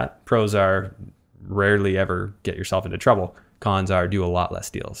cons to that. Pros are rarely ever get yourself into trouble. Cons are do a lot less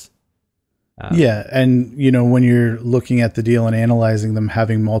deals. Yeah. And, you know, when you're looking at the deal and analyzing them,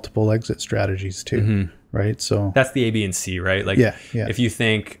 having multiple exit strategies too, right? So that's the A, B, and C, right? Like if you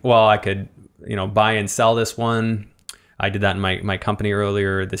think, well, I could, you know, buy and sell this one. I did that in my company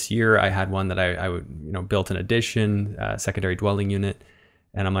earlier this year. I had one that I would, you know, built an addition, secondary dwelling unit.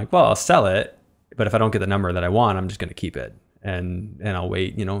 And I'm like, well, I'll sell it. But if I don't get the number that I want, I'm just going to keep it. And I'll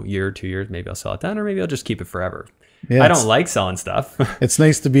wait, you know, year, 2 years, maybe I'll sell it then, or maybe I'll just keep it forever. Yeah, I don't like selling stuff. It's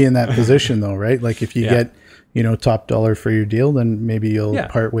nice to be in that position though, right? Like if you get, you know, top dollar for your deal, then maybe you'll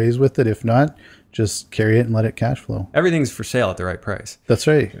part ways with it. If not, just carry it and let it cash flow. Everything's for sale at the right price. That's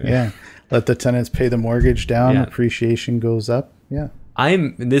right. Yeah. Let the tenants pay the mortgage down. Appreciation goes up. Yeah.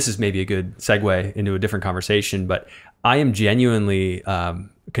 This is maybe a good segue into a different conversation, but I am genuinely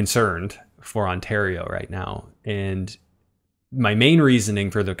concerned for Ontario right now. And my main reasoning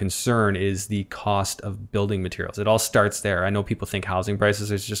for the concern is the cost of building materials. It all starts there. I know people think housing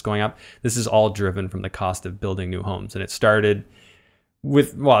prices are just going up. This is all driven from the cost of building new homes. And it started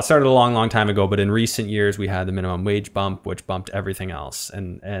it started a long time ago, but in recent years, we had the minimum wage bump, which bumped everything else.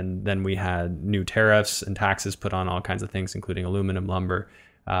 And then we had new tariffs and taxes put on all kinds of things, including aluminum, lumber,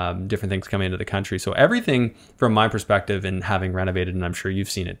 different things coming into the country. So everything from my perspective and having renovated, and I'm sure you've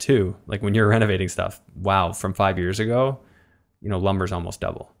seen it too, like when you're renovating stuff, wow, from 5 years ago, you know, lumber's almost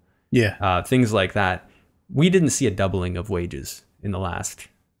double. Yeah. Things like that. We didn't see a doubling of wages in the last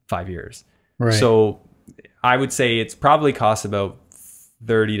 5 years. Right. So I would say it's probably costs about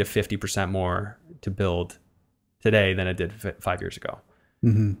 30 to 50% more to build today than it did 5 years ago.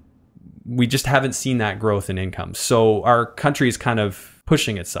 We just haven't seen that growth in income. So our country is kind of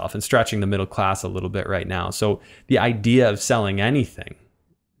pushing itself and stretching the middle class a little bit right now. So the idea of selling anything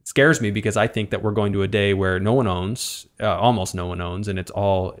scares me, because I think that we're going to a day where no one owns, almost no one owns, and it's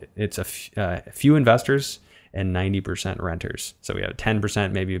a few investors and 90% renters. So we have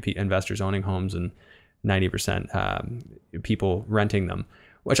 10% maybe investors owning homes and 90% people renting them,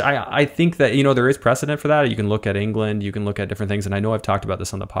 which I think that, you know, there is precedent for that. You can look at England, you can look at different things. And I know I've talked about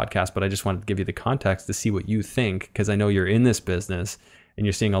this on the podcast, but I just wanted to give you the context to see what you think, because I know you're in this business and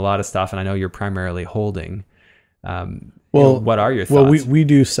you're seeing a lot of stuff, and I know you're primarily holding. What are your thoughts? Well, we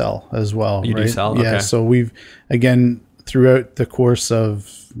do sell as well. You right? do sell? Yeah. Okay. So we've, again, throughout the course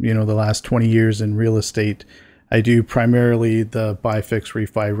of, the last 20 years in real estate, I do primarily the buy, fix,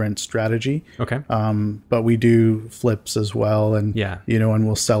 refi, rent strategy. Okay. But we do flips as well. And, and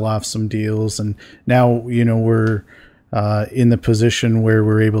we'll sell off some deals. And now, we're in the position where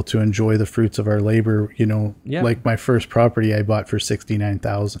we're able to enjoy the fruits of our labor. Like my first property I bought for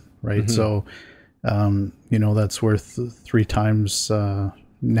 $69,000, right? So, that's worth 3 times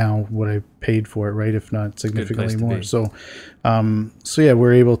now what I paid for it, right? If not significantly more. So,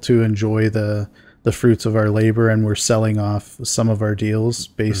 we're able to enjoy the fruits of our labor, and we're selling off some of our deals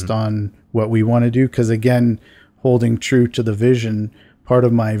based on what we want to do. Because again, holding true to the vision, part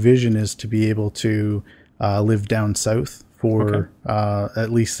of my vision is to be able to live down south for at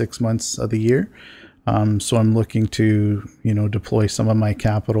least 6 months of the year. So I'm looking to, deploy some of my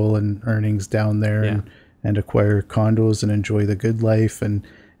capital and earnings down there and acquire condos and enjoy the good life, and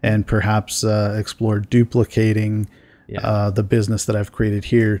perhaps explore duplicating the business that I've created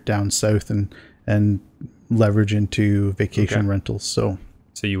here down south and leverage into vacation rentals. So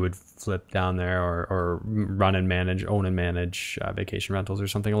you would flip down there or own and manage vacation rentals or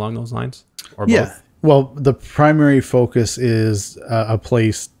something along those lines, or both? Well, the primary focus is a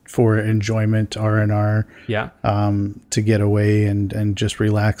place for enjoyment, R&R, to get away and just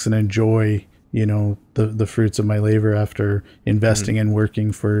relax and enjoy, the fruits of my labor after investing and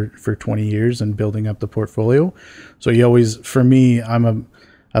working for 20 years and building up the portfolio. So for me, I'm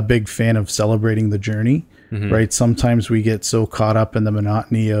a big fan of celebrating the journey, right? Sometimes we get so caught up in the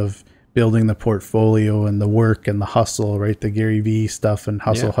monotony of building the portfolio and the work and the hustle, right? The Gary Vee stuff and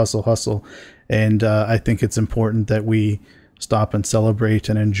hustle. And I think it's important that we stop and celebrate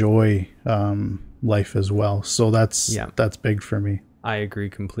and enjoy life as well. So that's big for me. I agree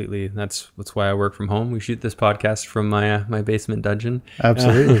completely. That's why I work from home. We shoot this podcast from my basement dungeon.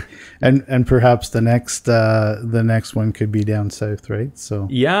 Absolutely. And perhaps the next one could be down south, right? So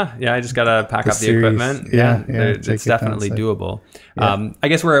I just gotta pack up the equipment. It's definitely doable. I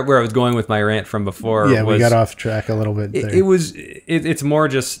guess where I was going with my rant from before was, we got off track a little bit there. It's more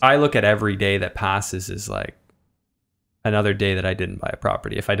just, I look at every day that passes as like another day that I didn't buy a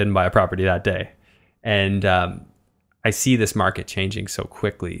property, if I didn't buy a property that day. And I see this market changing so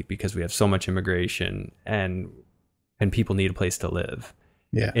quickly because we have so much immigration and people need a place to live.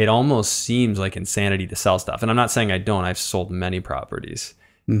 Yeah. It almost seems like insanity to sell stuff. And I'm not saying I don't. I've sold many properties.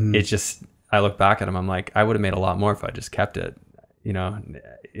 It's just, I look back at them, I'm like, I would have made a lot more if I just kept it.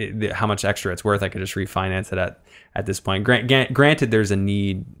 How much extra it's worth, I could just refinance it at this point. Granted, there's a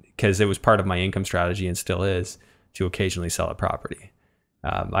need, because it was part of my income strategy and still is, to occasionally sell a property.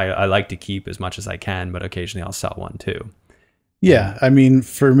 I like to keep as much as I can, but occasionally I'll sell one too. Yeah. I mean,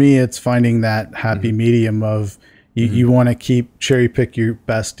 for me, it's finding that happy medium of you want to keep cherry pick your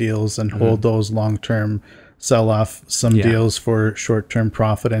best deals and hold those long-term, sell off some deals for short-term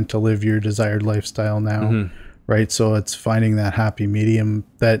profit and to live your desired lifestyle now. Right. So it's finding that happy medium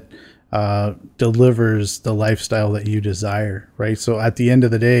that delivers the lifestyle that you desire. Right. So at the end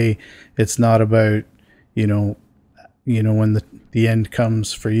of the day, it's not about, when the end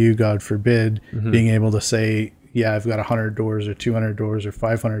comes for you, God forbid, being able to say, I've got 100 doors or 200 doors or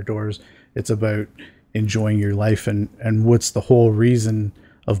 500 doors. It's about enjoying your life and what's the whole reason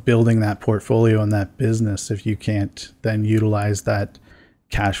of building that portfolio and that business if you can't then utilize that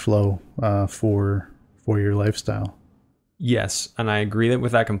cash flow for your lifestyle. Yes, and I agree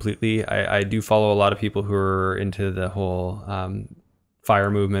with that completely. I do follow a lot of people who are into the whole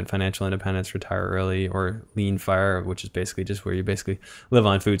FIRE movement, financial independence, retire early, or lean FIRE, which is basically just where you basically live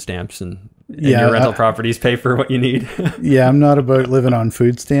on food stamps and your rental properties pay for what you need. I'm not about living on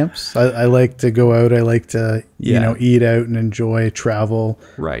food stamps. I like to go out. I like to, eat out and enjoy travel.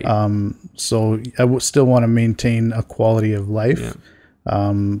 Right. So I still want to maintain a quality of life.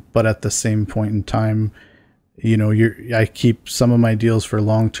 But at the same point in time, I keep some of my deals for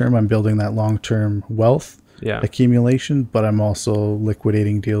long-term. I'm building that long-term wealth accumulation, but I'm also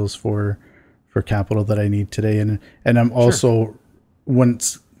liquidating deals for capital that I need today. And I'm also, when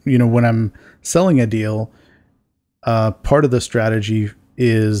I'm selling a deal, part of the strategy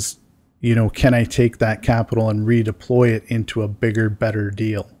is, can I take that capital and redeploy it into a bigger, better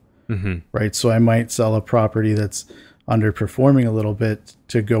deal? Right. So I might sell a property that's underperforming a little bit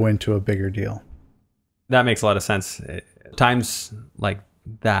to go into a bigger deal. That makes a lot of sense. Times like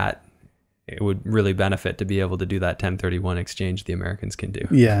that, it would really benefit to be able to do that 1031 exchange the Americans can do.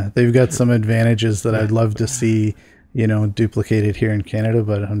 Yeah, they've got some advantages that I'd love to see duplicated here in Canada,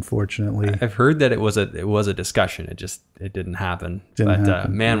 but unfortunately, I've heard that it was a discussion. It didn't happen.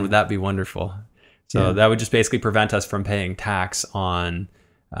 Man, would that be wonderful? So that would just basically prevent us from paying tax on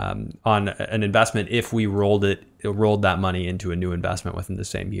an investment if we rolled that money into a new investment within the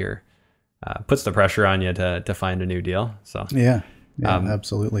same year. Puts the pressure on you to find a new deal. So yeah,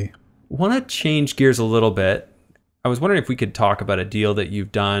 absolutely. Want to change gears a little bit. I was wondering if we could talk about a deal that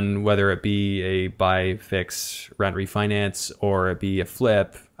you've done, whether it be a buy, fix, rent, refinance, or it be a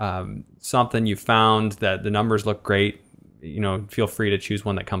flip, something you found that the numbers look great. Feel free to choose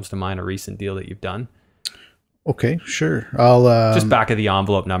one that comes to mind, a recent deal that you've done. Okay, sure. I'll just back of the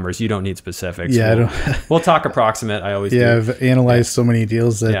envelope numbers. You don't need specifics. Yeah, we'll talk approximate. I always do. I've analyzed so many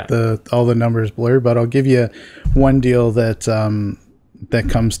deals that all the numbers blur, but I'll give you one deal that that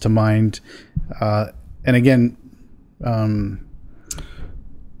comes to mind. And again,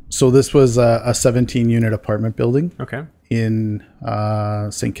 so this was a 17-unit apartment building. Okay. In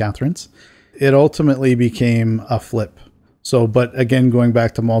St. Catharines. It ultimately became a flip. So, but again, going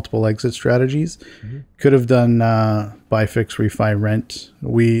back to multiple exit strategies, could have done buy, fix, refi, rent.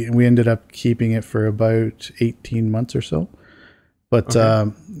 We ended up keeping it for about 18 months or so. But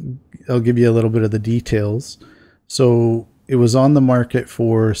I'll give you a little bit of the details. So it was on the market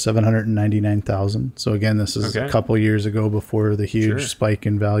for $799,000. So again, this is a couple years ago before the huge spike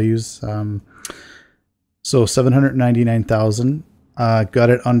in values. So $799,000.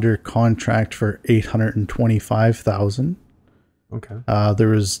 Got it under contract for $825,000. Okay. There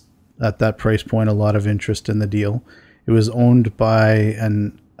was at that price point a lot of interest in the deal. It was owned by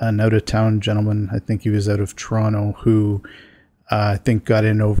an out of town gentleman. I think he was out of Toronto, who I think got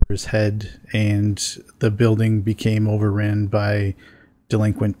in over his head, and the building became overrun by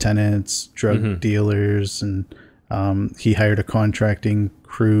delinquent tenants, drug dealers, and he hired a contracting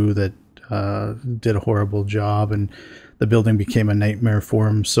crew that did a horrible job, and the building became a nightmare for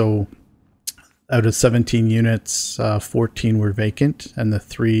him. So out of 17 units, 14 were vacant, and the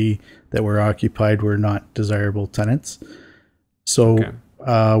 3 that were occupied were not desirable tenants. So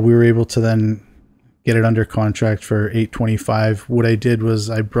we were able to then get it under contract for $825,000. What I did was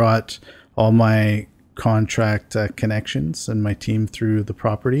I brought all my contract connections and my team through the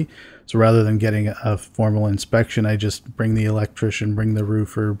property. So rather than getting a formal inspection, I just bring the electrician, bring the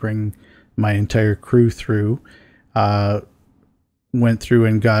roofer, bring my entire crew through. Went through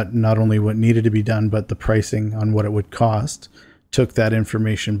and got not only what needed to be done, but the pricing on what it would cost, took that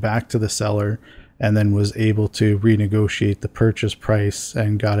information back to the seller, and then was able to renegotiate the purchase price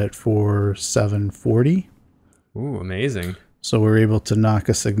and got it for $740,000. Ooh, amazing. So we were able to knock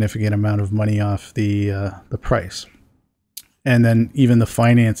a significant amount of money off the price. And then even the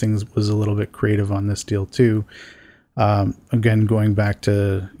financing was a little bit creative on this deal too. Again, going back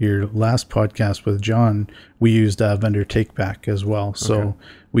to your last podcast with John, we used vendor take back as well. So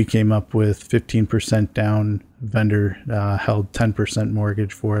we came up with 15% down, vendor held 10%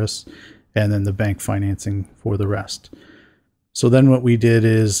 mortgage for us, and then the bank financing for the rest. So then what we did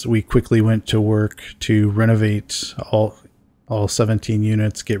is we quickly went to work to renovate all 17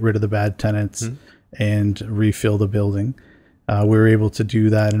 units, get rid of the bad tenants, and refill the building. We were able to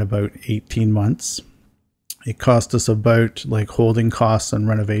do that in about 18 months. It cost us about, like, holding costs and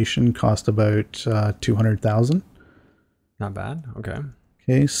renovation cost about $200,000. Not bad.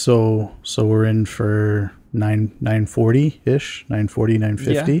 Okay, so we're in for 940-ish, 940,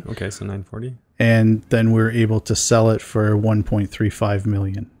 950. Yeah. Okay, so 940. And then we're able to sell it for $1.35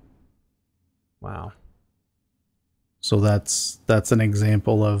 million. Wow. So that's an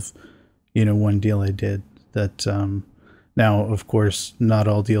example of, one deal I did that. Now, of course, not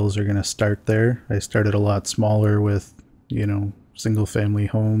all deals are going to start there. I started a lot smaller with, single family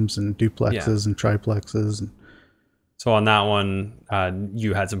homes and duplexes and triplexes. So on that one,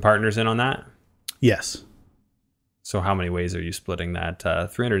 you had some partners in on that? Yes. So how many ways are you splitting that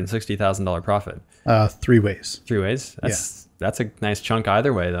 $360,000 profit? 3 ways. 3 ways? That's a nice chunk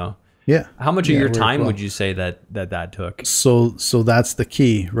either way, though. Yeah. How much of your time would you say that took? So that's the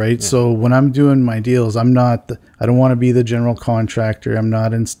key, right? Yeah. So when I'm doing my deals, I don't want to be the general contractor. I'm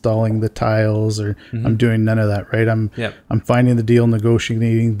not installing the tiles, or I'm doing none of that, right? I'm finding the deal,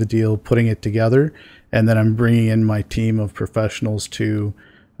 negotiating the deal, putting it together, and then I'm bringing in my team of professionals to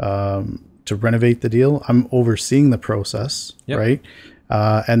renovate the deal. I'm overseeing the process, right?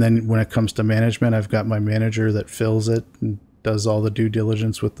 And then when it comes to management, I've got my manager that fills it and does all the due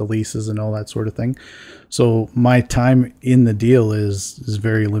diligence with the leases and all that sort of thing. So my time in the deal is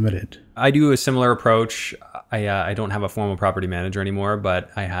very limited. I do a similar approach. I don't have a formal property manager anymore,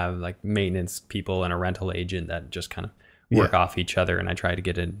 but I have like maintenance people and a rental agent that just kind of work off each other, and I try to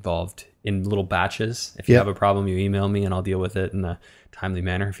get involved in little batches. If you have a problem, you email me and I'll deal with it in a timely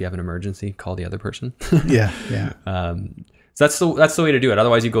manner. If you have an emergency, call the other person. So that's the way to do it.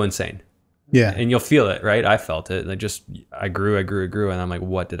 Otherwise you go insane. Yeah. And you'll feel it, right? I felt it. I grew, and I'm like,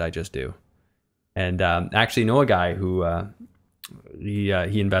 what did I just do? And actually know a guy who he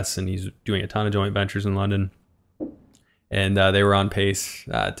invests, and he's doing a ton of joint ventures in London. And they were on pace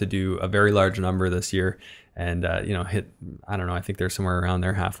to do a very large number this year, and hit, I don't know, I think they're somewhere around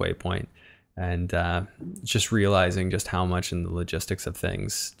their halfway point. And just realizing just how much in the logistics of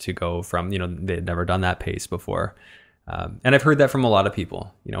things to go from, they had never done that pace before. And I've heard that from a lot of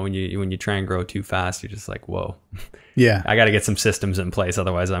people. When you try and grow too fast, you're just like, whoa, I got to get some systems in place.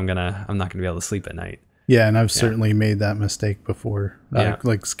 Otherwise I'm not going to be able to sleep at night. Yeah. And I've certainly made that mistake before,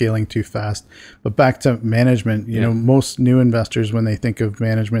 like scaling too fast. But back to management, most new investors, when they think of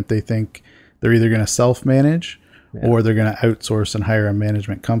management, they think they're either going to self-manage or they're going to outsource and hire a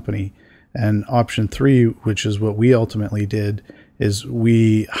management company. And option 3, which is what we ultimately did, is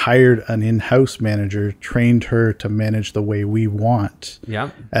we hired an in-house manager, trained her to manage the way we want,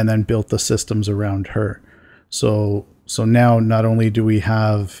 and then built the systems around her. So now not only do we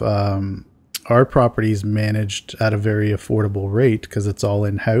have our properties managed at a very affordable rate because it's all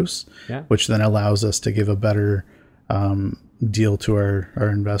in-house, which then allows us to give a better deal to our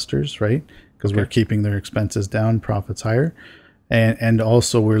investors, right? Because we're keeping their expenses down, profits higher. And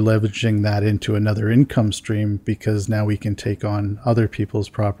also we're leveraging that into another income stream because now we can take on other people's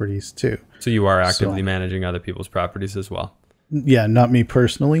properties too. So you are actively managing other people's properties as well? Yeah, not me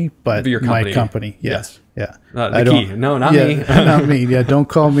personally, but your company. My company. Yes. Yeah. The key. No, not me. Not me. Yeah. Don't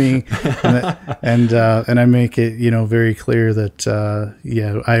call me. And I make it, very clear that,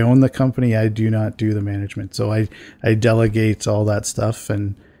 I own the company. I do not do the management. So I delegate all that stuff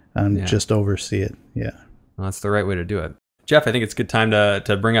and just oversee it. Yeah. Well, that's the right way to do it. Jeff, I think it's a good time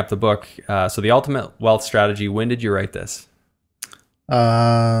to bring up the book. So The Ultimate Wealth Strategy. When did you write this?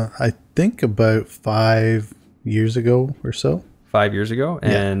 I think about 5 years ago or so. 5 years ago. Yeah.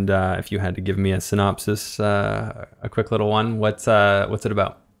 And if you had to give me a synopsis, a quick little one, what's it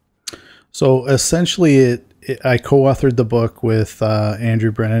about? So essentially I co-authored the book with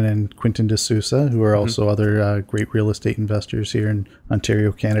Andrew Brennan and Quentin D'Souza, who are also other great real estate investors here in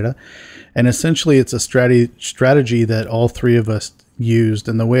Ontario, Canada. And essentially it's a strategy that all three of us used.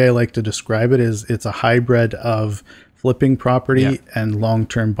 And the way I like to describe it is it's a hybrid of flipping property and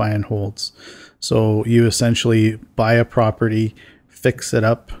long-term buy and holds. So you essentially buy a property, fix it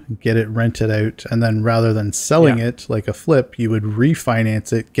up, get it rented out, and then rather than selling it like a flip, you would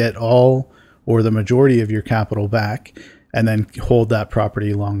refinance it, get all or the majority of your capital back, and then hold that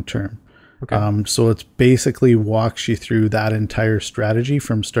property long term. Okay. So it's basically walks you through that entire strategy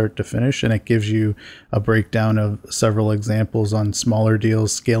from start to finish, and it gives you a breakdown of several examples on smaller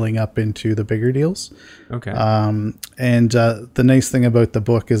deals scaling up into the bigger deals. Okay. And the nice thing about the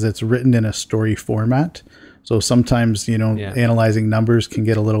book is it's written in a story format. So sometimes, analyzing numbers can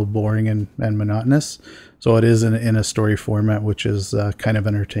get a little boring and monotonous. So it is in a story format, which is kind of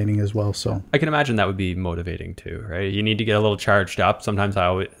entertaining as well. So I can imagine that would be motivating too, right? You need to get a little charged up. Sometimes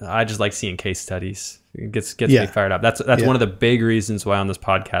I just like seeing case studies. It gets me fired up. That's one of the big reasons why on this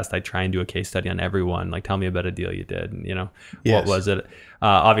podcast I try and do a case study on everyone. Like, tell me about a deal you did, and what was it?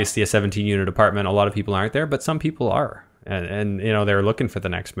 Obviously, a 17-unit apartment. A lot of people aren't there, but some people are, and they're looking for the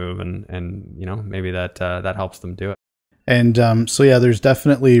next move, and maybe that helps them do it. And there's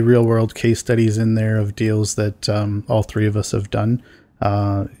definitely real world case studies in there of deals that all three of us have done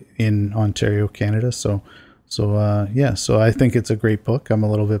in Ontario, Canada. So I think it's a great book. I'm a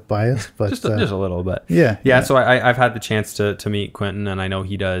little bit biased, but just a little bit. Yeah. So I've had the chance to meet Quentin, and I know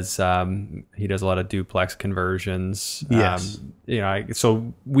he does a lot of duplex conversions. Yes.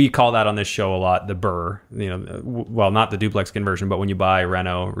 So we call that on this show a lot the BRRRR. Well, not the duplex conversion, but when you buy,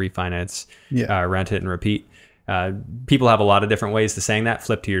 reno, refinance, rent it, and repeat. People have a lot of different ways to saying that.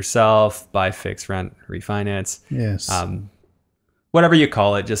 Flip to yourself, buy, fix, rent, refinance. Yes. Whatever you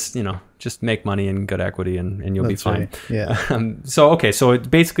call it, just make money and good equity, and you'll be fine. Right. Yeah. So it's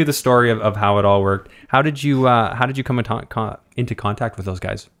basically the story of how it all worked. How did you come into contact with those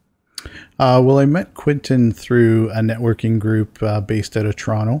guys? Well, I met Quentin through a networking group based out of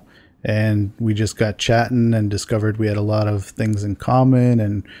Toronto, and we just got chatting and discovered we had a lot of things in common,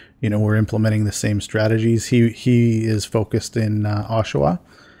 and we're implementing the same strategies. He is focused in Oshawa,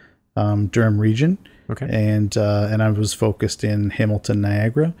 Durham region. Okay. And I was focused in Hamilton,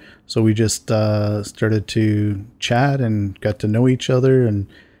 Niagara. So we just started to chat and got to know each other, and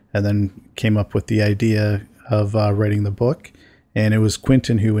then came up with the idea of writing the book. And it was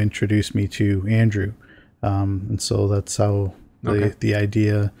Quentin who introduced me to Andrew. And so that's how the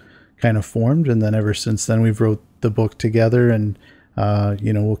idea kind of formed. And then ever since then, we've wrote the book together, and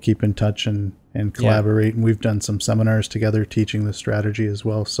we'll keep in touch and collaborate. And we've done some seminars together teaching the strategy as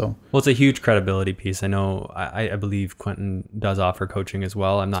well. So, well, it's a huge credibility piece. I know, I believe Quentin does offer coaching as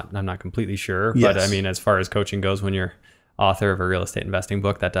well. I'm not completely sure, but I mean, as far as coaching goes, when you're author of a real estate investing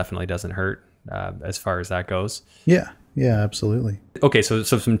book, that definitely doesn't hurt as far as that goes. Yeah, absolutely. Okay, so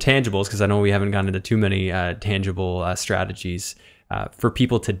some tangibles, because I know we haven't gotten into too many tangible strategies for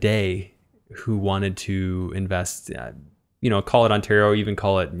people today who wanted to invest. Call it Ontario, even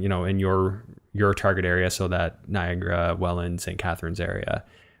call it in your target area, so that Niagara, Welland, St. Catharines area.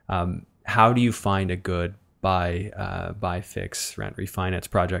 How do you find a good buy, fix, rent, refinance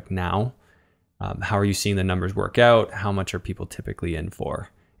project now? How are you seeing the numbers work out? How much are people typically in for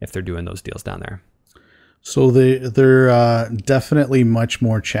if they're doing those deals down there? So they're definitely much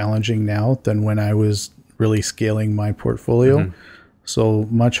more challenging now than when I was really scaling my portfolio. Mm-hmm. So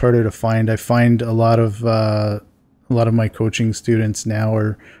much harder to find. I find a lot of my coaching students now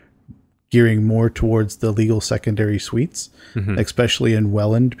are gearing more towards the legal secondary suites, mm-hmm. especially in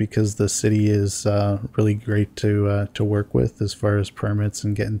Welland, because the city is really great to work with as far as permits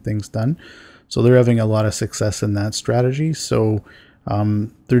and getting things done. So they're having a lot of success in that strategy. So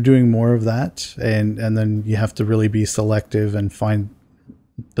they're doing more of that, and then you have to really be selective and find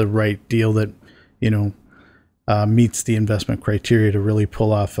the right deal that meets the investment criteria to really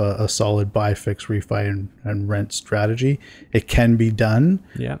pull off a solid buy, fix, refi, and rent strategy. It can be done,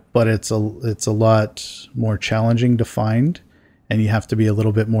 but it's a lot more challenging to find, and you have to be a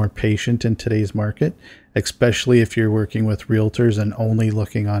little bit more patient in today's market, especially if you're working with realtors and only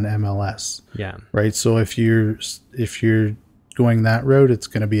looking on MLS. Yeah. Right. So if you're going that route, it's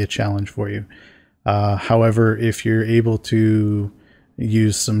going to be a challenge for you. However, if you're able to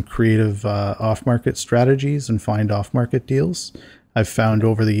use some creative off-market strategies and find off-market deals, I've found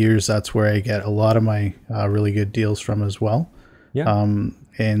over the years that's where I get a lot of my really good deals from as well. Yeah.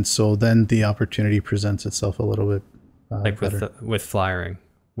 And so then the opportunity presents itself a little bit better. with flyering,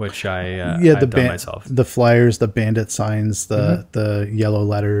 which I've done myself. The flyers, the bandit signs, the yellow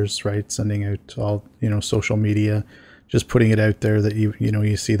letters, right? Sending out all social media, just putting it out there that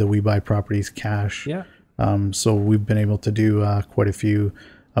you see the We Buy Properties cash. Yeah. So we've been able to do quite a few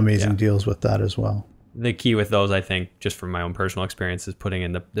amazing deals with that as well. The key with those, I think, just from my own personal experience, is putting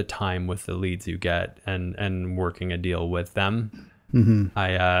in the time with the leads you get and working a deal with them. Mm-hmm.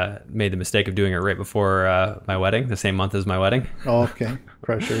 I made the mistake of doing it right before my wedding, the same month as my wedding. Oh, okay.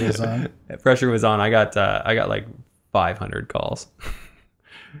 Pressure was on. Pressure was on. I got like 500 calls.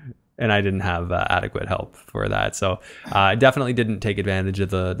 And I didn't have adequate help for that. So I definitely didn't take advantage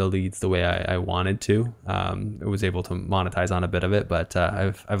of the leads the way I wanted to. I was able to monetize on a bit of it, but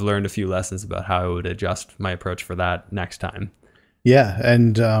I've learned a few lessons about how I would adjust my approach for that next time. Yeah,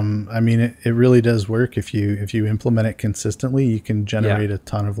 and I mean, it really does work. If you implement it consistently, you can generate a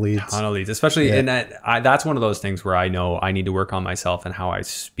ton of leads. Especially in that. That's one of those things where I know I need to work on myself and how I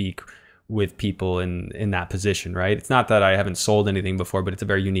speak with people in that position, right? It's not that I haven't sold anything before, but it's a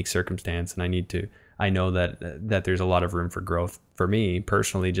very unique circumstance, and I know that there's a lot of room for growth for me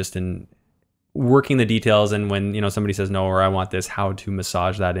personally, just in working the details. And when somebody says no, or I want this, how to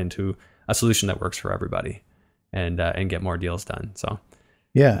massage that into a solution that works for everybody, and get more deals done. So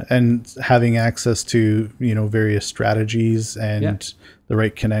yeah, and having access to various strategies and the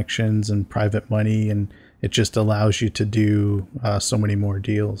right connections and private money, and it just allows you to do so many more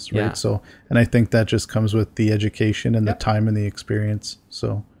deals, right? Yeah. So, and I think that just comes with the education and the time and the experience.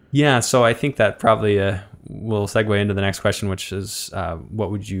 So so I think that probably will segue into the next question, which is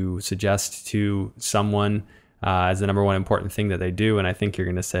what would you suggest to someone as the number one important thing that they do? And I think you're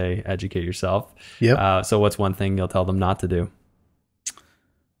going to say educate yourself. Yeah. So what's one thing you'll tell them not to do?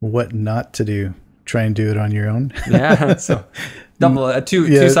 What not to do? Try and do it on your own. Yeah. So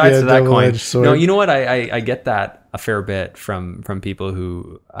two sides to that coin. No, you know what? I get that a fair bit from people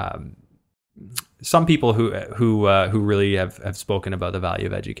who, some people who really have spoken about the value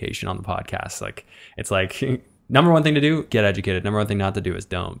of education on the podcast. Like, it's like number one thing to do, get educated. Number one thing not to do is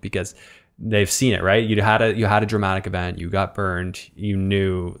don't, because they've seen it, right? You had a dramatic event, you got burned, you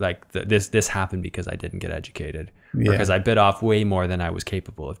knew like this happened because I didn't get educated, because I bit off way more than I was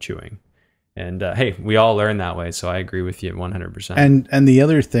capable of chewing. And hey, we all learn that way. So I agree with you 100%. And the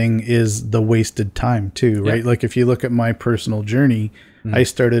other thing is the wasted time too, right? Like if you look at my personal journey, I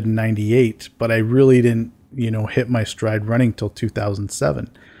started in 98, but I really didn't, hit my stride running till 2007.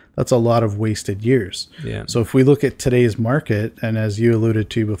 that's a lot of wasted years. Yeah. So if we look at today's market, and as you alluded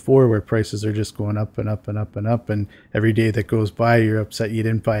to before, where prices are just going up and up and up and up, and every day that goes by, you're upset you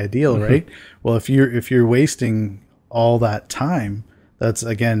didn't buy a deal, right? Well, if you're wasting all that time, that's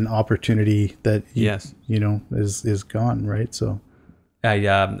again opportunity that is gone, right? So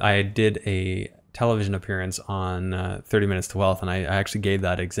I did a television appearance on 30 Minutes to Wealth, and I actually gave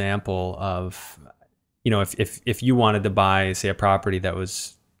that example of, if you wanted to buy, say, a property that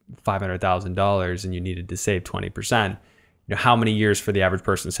was $500,000 and you needed to save 20%, how many years for the average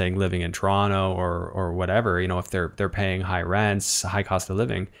person, saying living in Toronto or whatever, if they're paying high rents, high cost of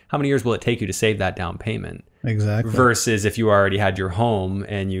living, how many years will it take you to save that down payment? Exactly. Versus if you already had your home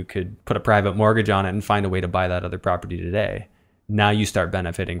and you could put a private mortgage on it and find a way to buy that other property today. Now you start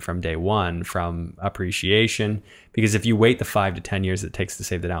benefiting from day one from appreciation, because if you wait the 5 to 10 years it takes to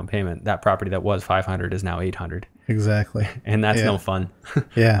save the down payment, that property that was 500 is now 800. Exactly. And that's no fun.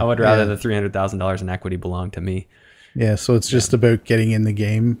 Yeah. I would rather the $300,000 in equity belong to me. Yeah. So it's just about getting in the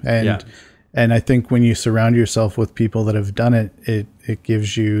game. And I think when you surround yourself with people that have done it, it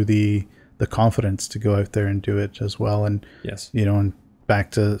gives you the confidence to go out there and do it as well. And, and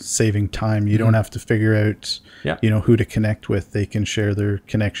back to saving time, you don't have to figure out, who to connect with. They can share their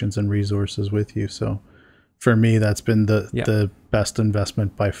connections and resources with you. So for me, that's been the best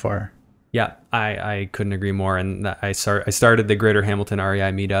investment by far. Yeah, I couldn't agree more. And I started the Greater Hamilton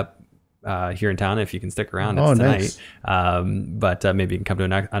REI meetup here in town. If you can stick around, it's tonight. Nice. But maybe you can come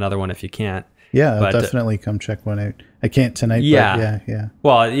to another one if you can't. Yeah, I'll definitely come check one out. I can't tonight, but yeah.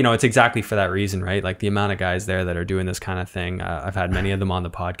 Well, it's exactly for that reason, right? Like the amount of guys there that are doing this kind of thing. I've had many of them on the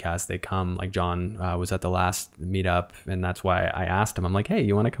podcast. They come, like John was at the last meetup, and that's why I asked him. I'm like, hey,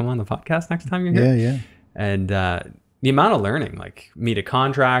 you want to come on the podcast next time you're here? Yeah. And the amount of learning, like meet a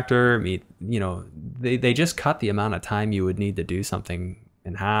contractor, they just cut the amount of time you would need to do something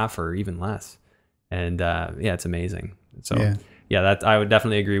in half or even less. And it's amazing. So that I would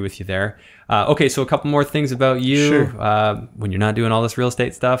definitely agree with you there. Okay, so a couple more things about you. Sure. When you're not doing all this real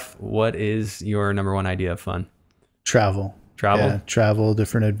estate stuff, what is your number one idea of fun? Travel. Yeah, travel,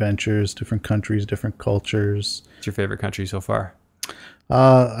 different adventures, different countries, different cultures. What's your favorite country so far?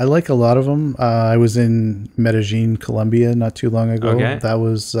 I like a lot of them. I was in Medellin, Colombia not too long ago. Okay. That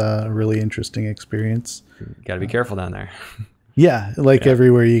was a really interesting experience. You got to be careful down there. Yeah,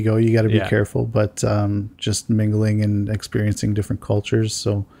 everywhere you go, you got to be careful, but just mingling and experiencing different cultures.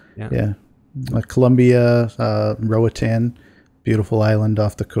 So Colombia, Roatan, beautiful island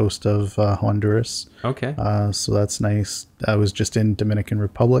off the coast of Honduras. Okay. So that's nice. I was just in Dominican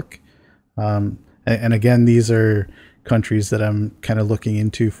Republic. And again, these are countries that I'm kind of looking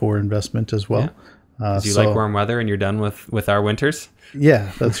into for investment as well. Do you like warm weather and you're done with our winters?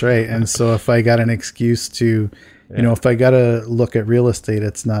 Yeah, that's right. And so if I got an excuse to, if I got to look at real estate,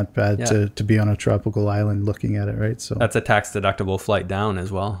 it's not bad to be on a tropical island looking at it, right? So that's a tax deductible flight down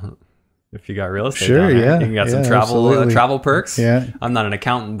as well. If you got real estate sure, down there, yeah. you can get some travel perks. Yeah. I'm not an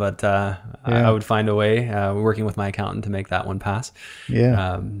accountant, but I would find a way working with my accountant to make that one pass.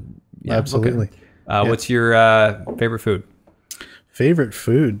 Yeah, absolutely. Okay. What's your favorite food? Favorite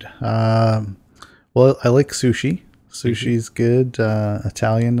food? Well, I like sushi. Sushi's good.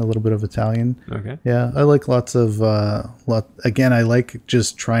 Italian, a little bit of Italian. Okay. Yeah, I like lots of again, I like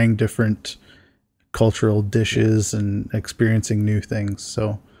just trying different cultural dishes and experiencing new things.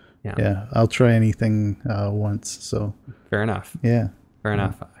 So yeah, I'll try anything once. So fair enough. Yeah. Fair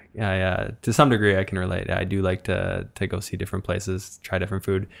enough. To some degree, I can relate. I do like to go see different places, try different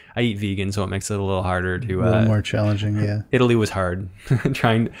food. I eat vegan, so it makes it a little harder to. A little more challenging, yeah. Italy was hard.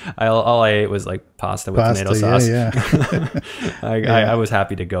 All I ate was like pasta with tomato sauce. Yeah. I was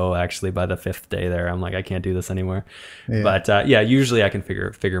happy to go actually by the 5th day there. I'm like, I can't do this anymore. Yeah. But usually I can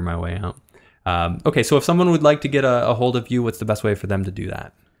figure my way out. Okay, so if someone would like to get a hold of you, what's the best way for them to do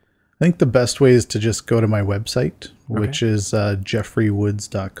that? I think the best way is to just go to my website, which is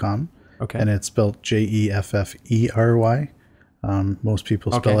jeffreywoods.com. Okay. And it's spelled Jeffery. Most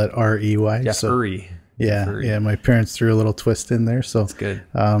people spell it Rey. Jeffrey. Yeah. My parents threw a little twist in there. So that's good.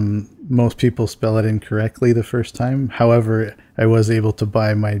 Most people spell it incorrectly the first time. However, I was able to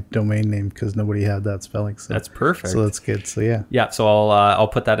buy my domain name because nobody had that spelling. So that's perfect. So that's good. So yeah. Yeah. So I'll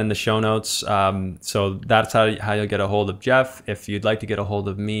put that in the show notes. So that's how you'll get a hold of Jeff. If you'd like to get a hold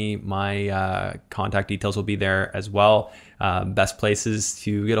of me, my contact details will be there as well. Best places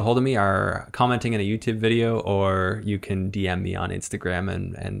to get a hold of me are commenting in a YouTube video, or you can DM me on Instagram,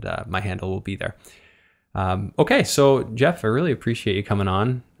 and my handle will be there. Okay, so Jeff, I really appreciate you coming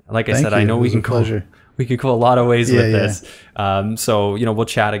on. Like I said, I know we can go a lot of ways with this. So we'll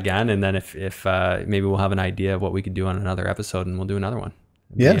chat again, and then if maybe we'll have an idea of what we could do on another episode, and we'll do another one.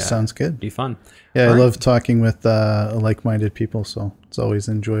 Yeah, sounds good. Be fun. Yeah, I love talking with like-minded people, so it's always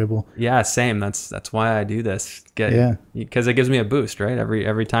enjoyable. Yeah, same. That's why I do this. Because it gives me a boost, right?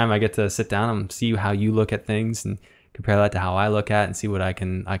 Every time I get to sit down and see how you look at things and compare that to how I look at it and see what I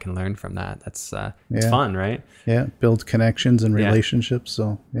can learn from that. That's it's fun, right? Yeah, build connections and relationships.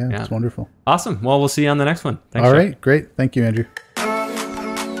 So it's wonderful. Awesome. Well, we'll see you on the next one. Thanks, All Jeff. right, great. Thank you, Andrew.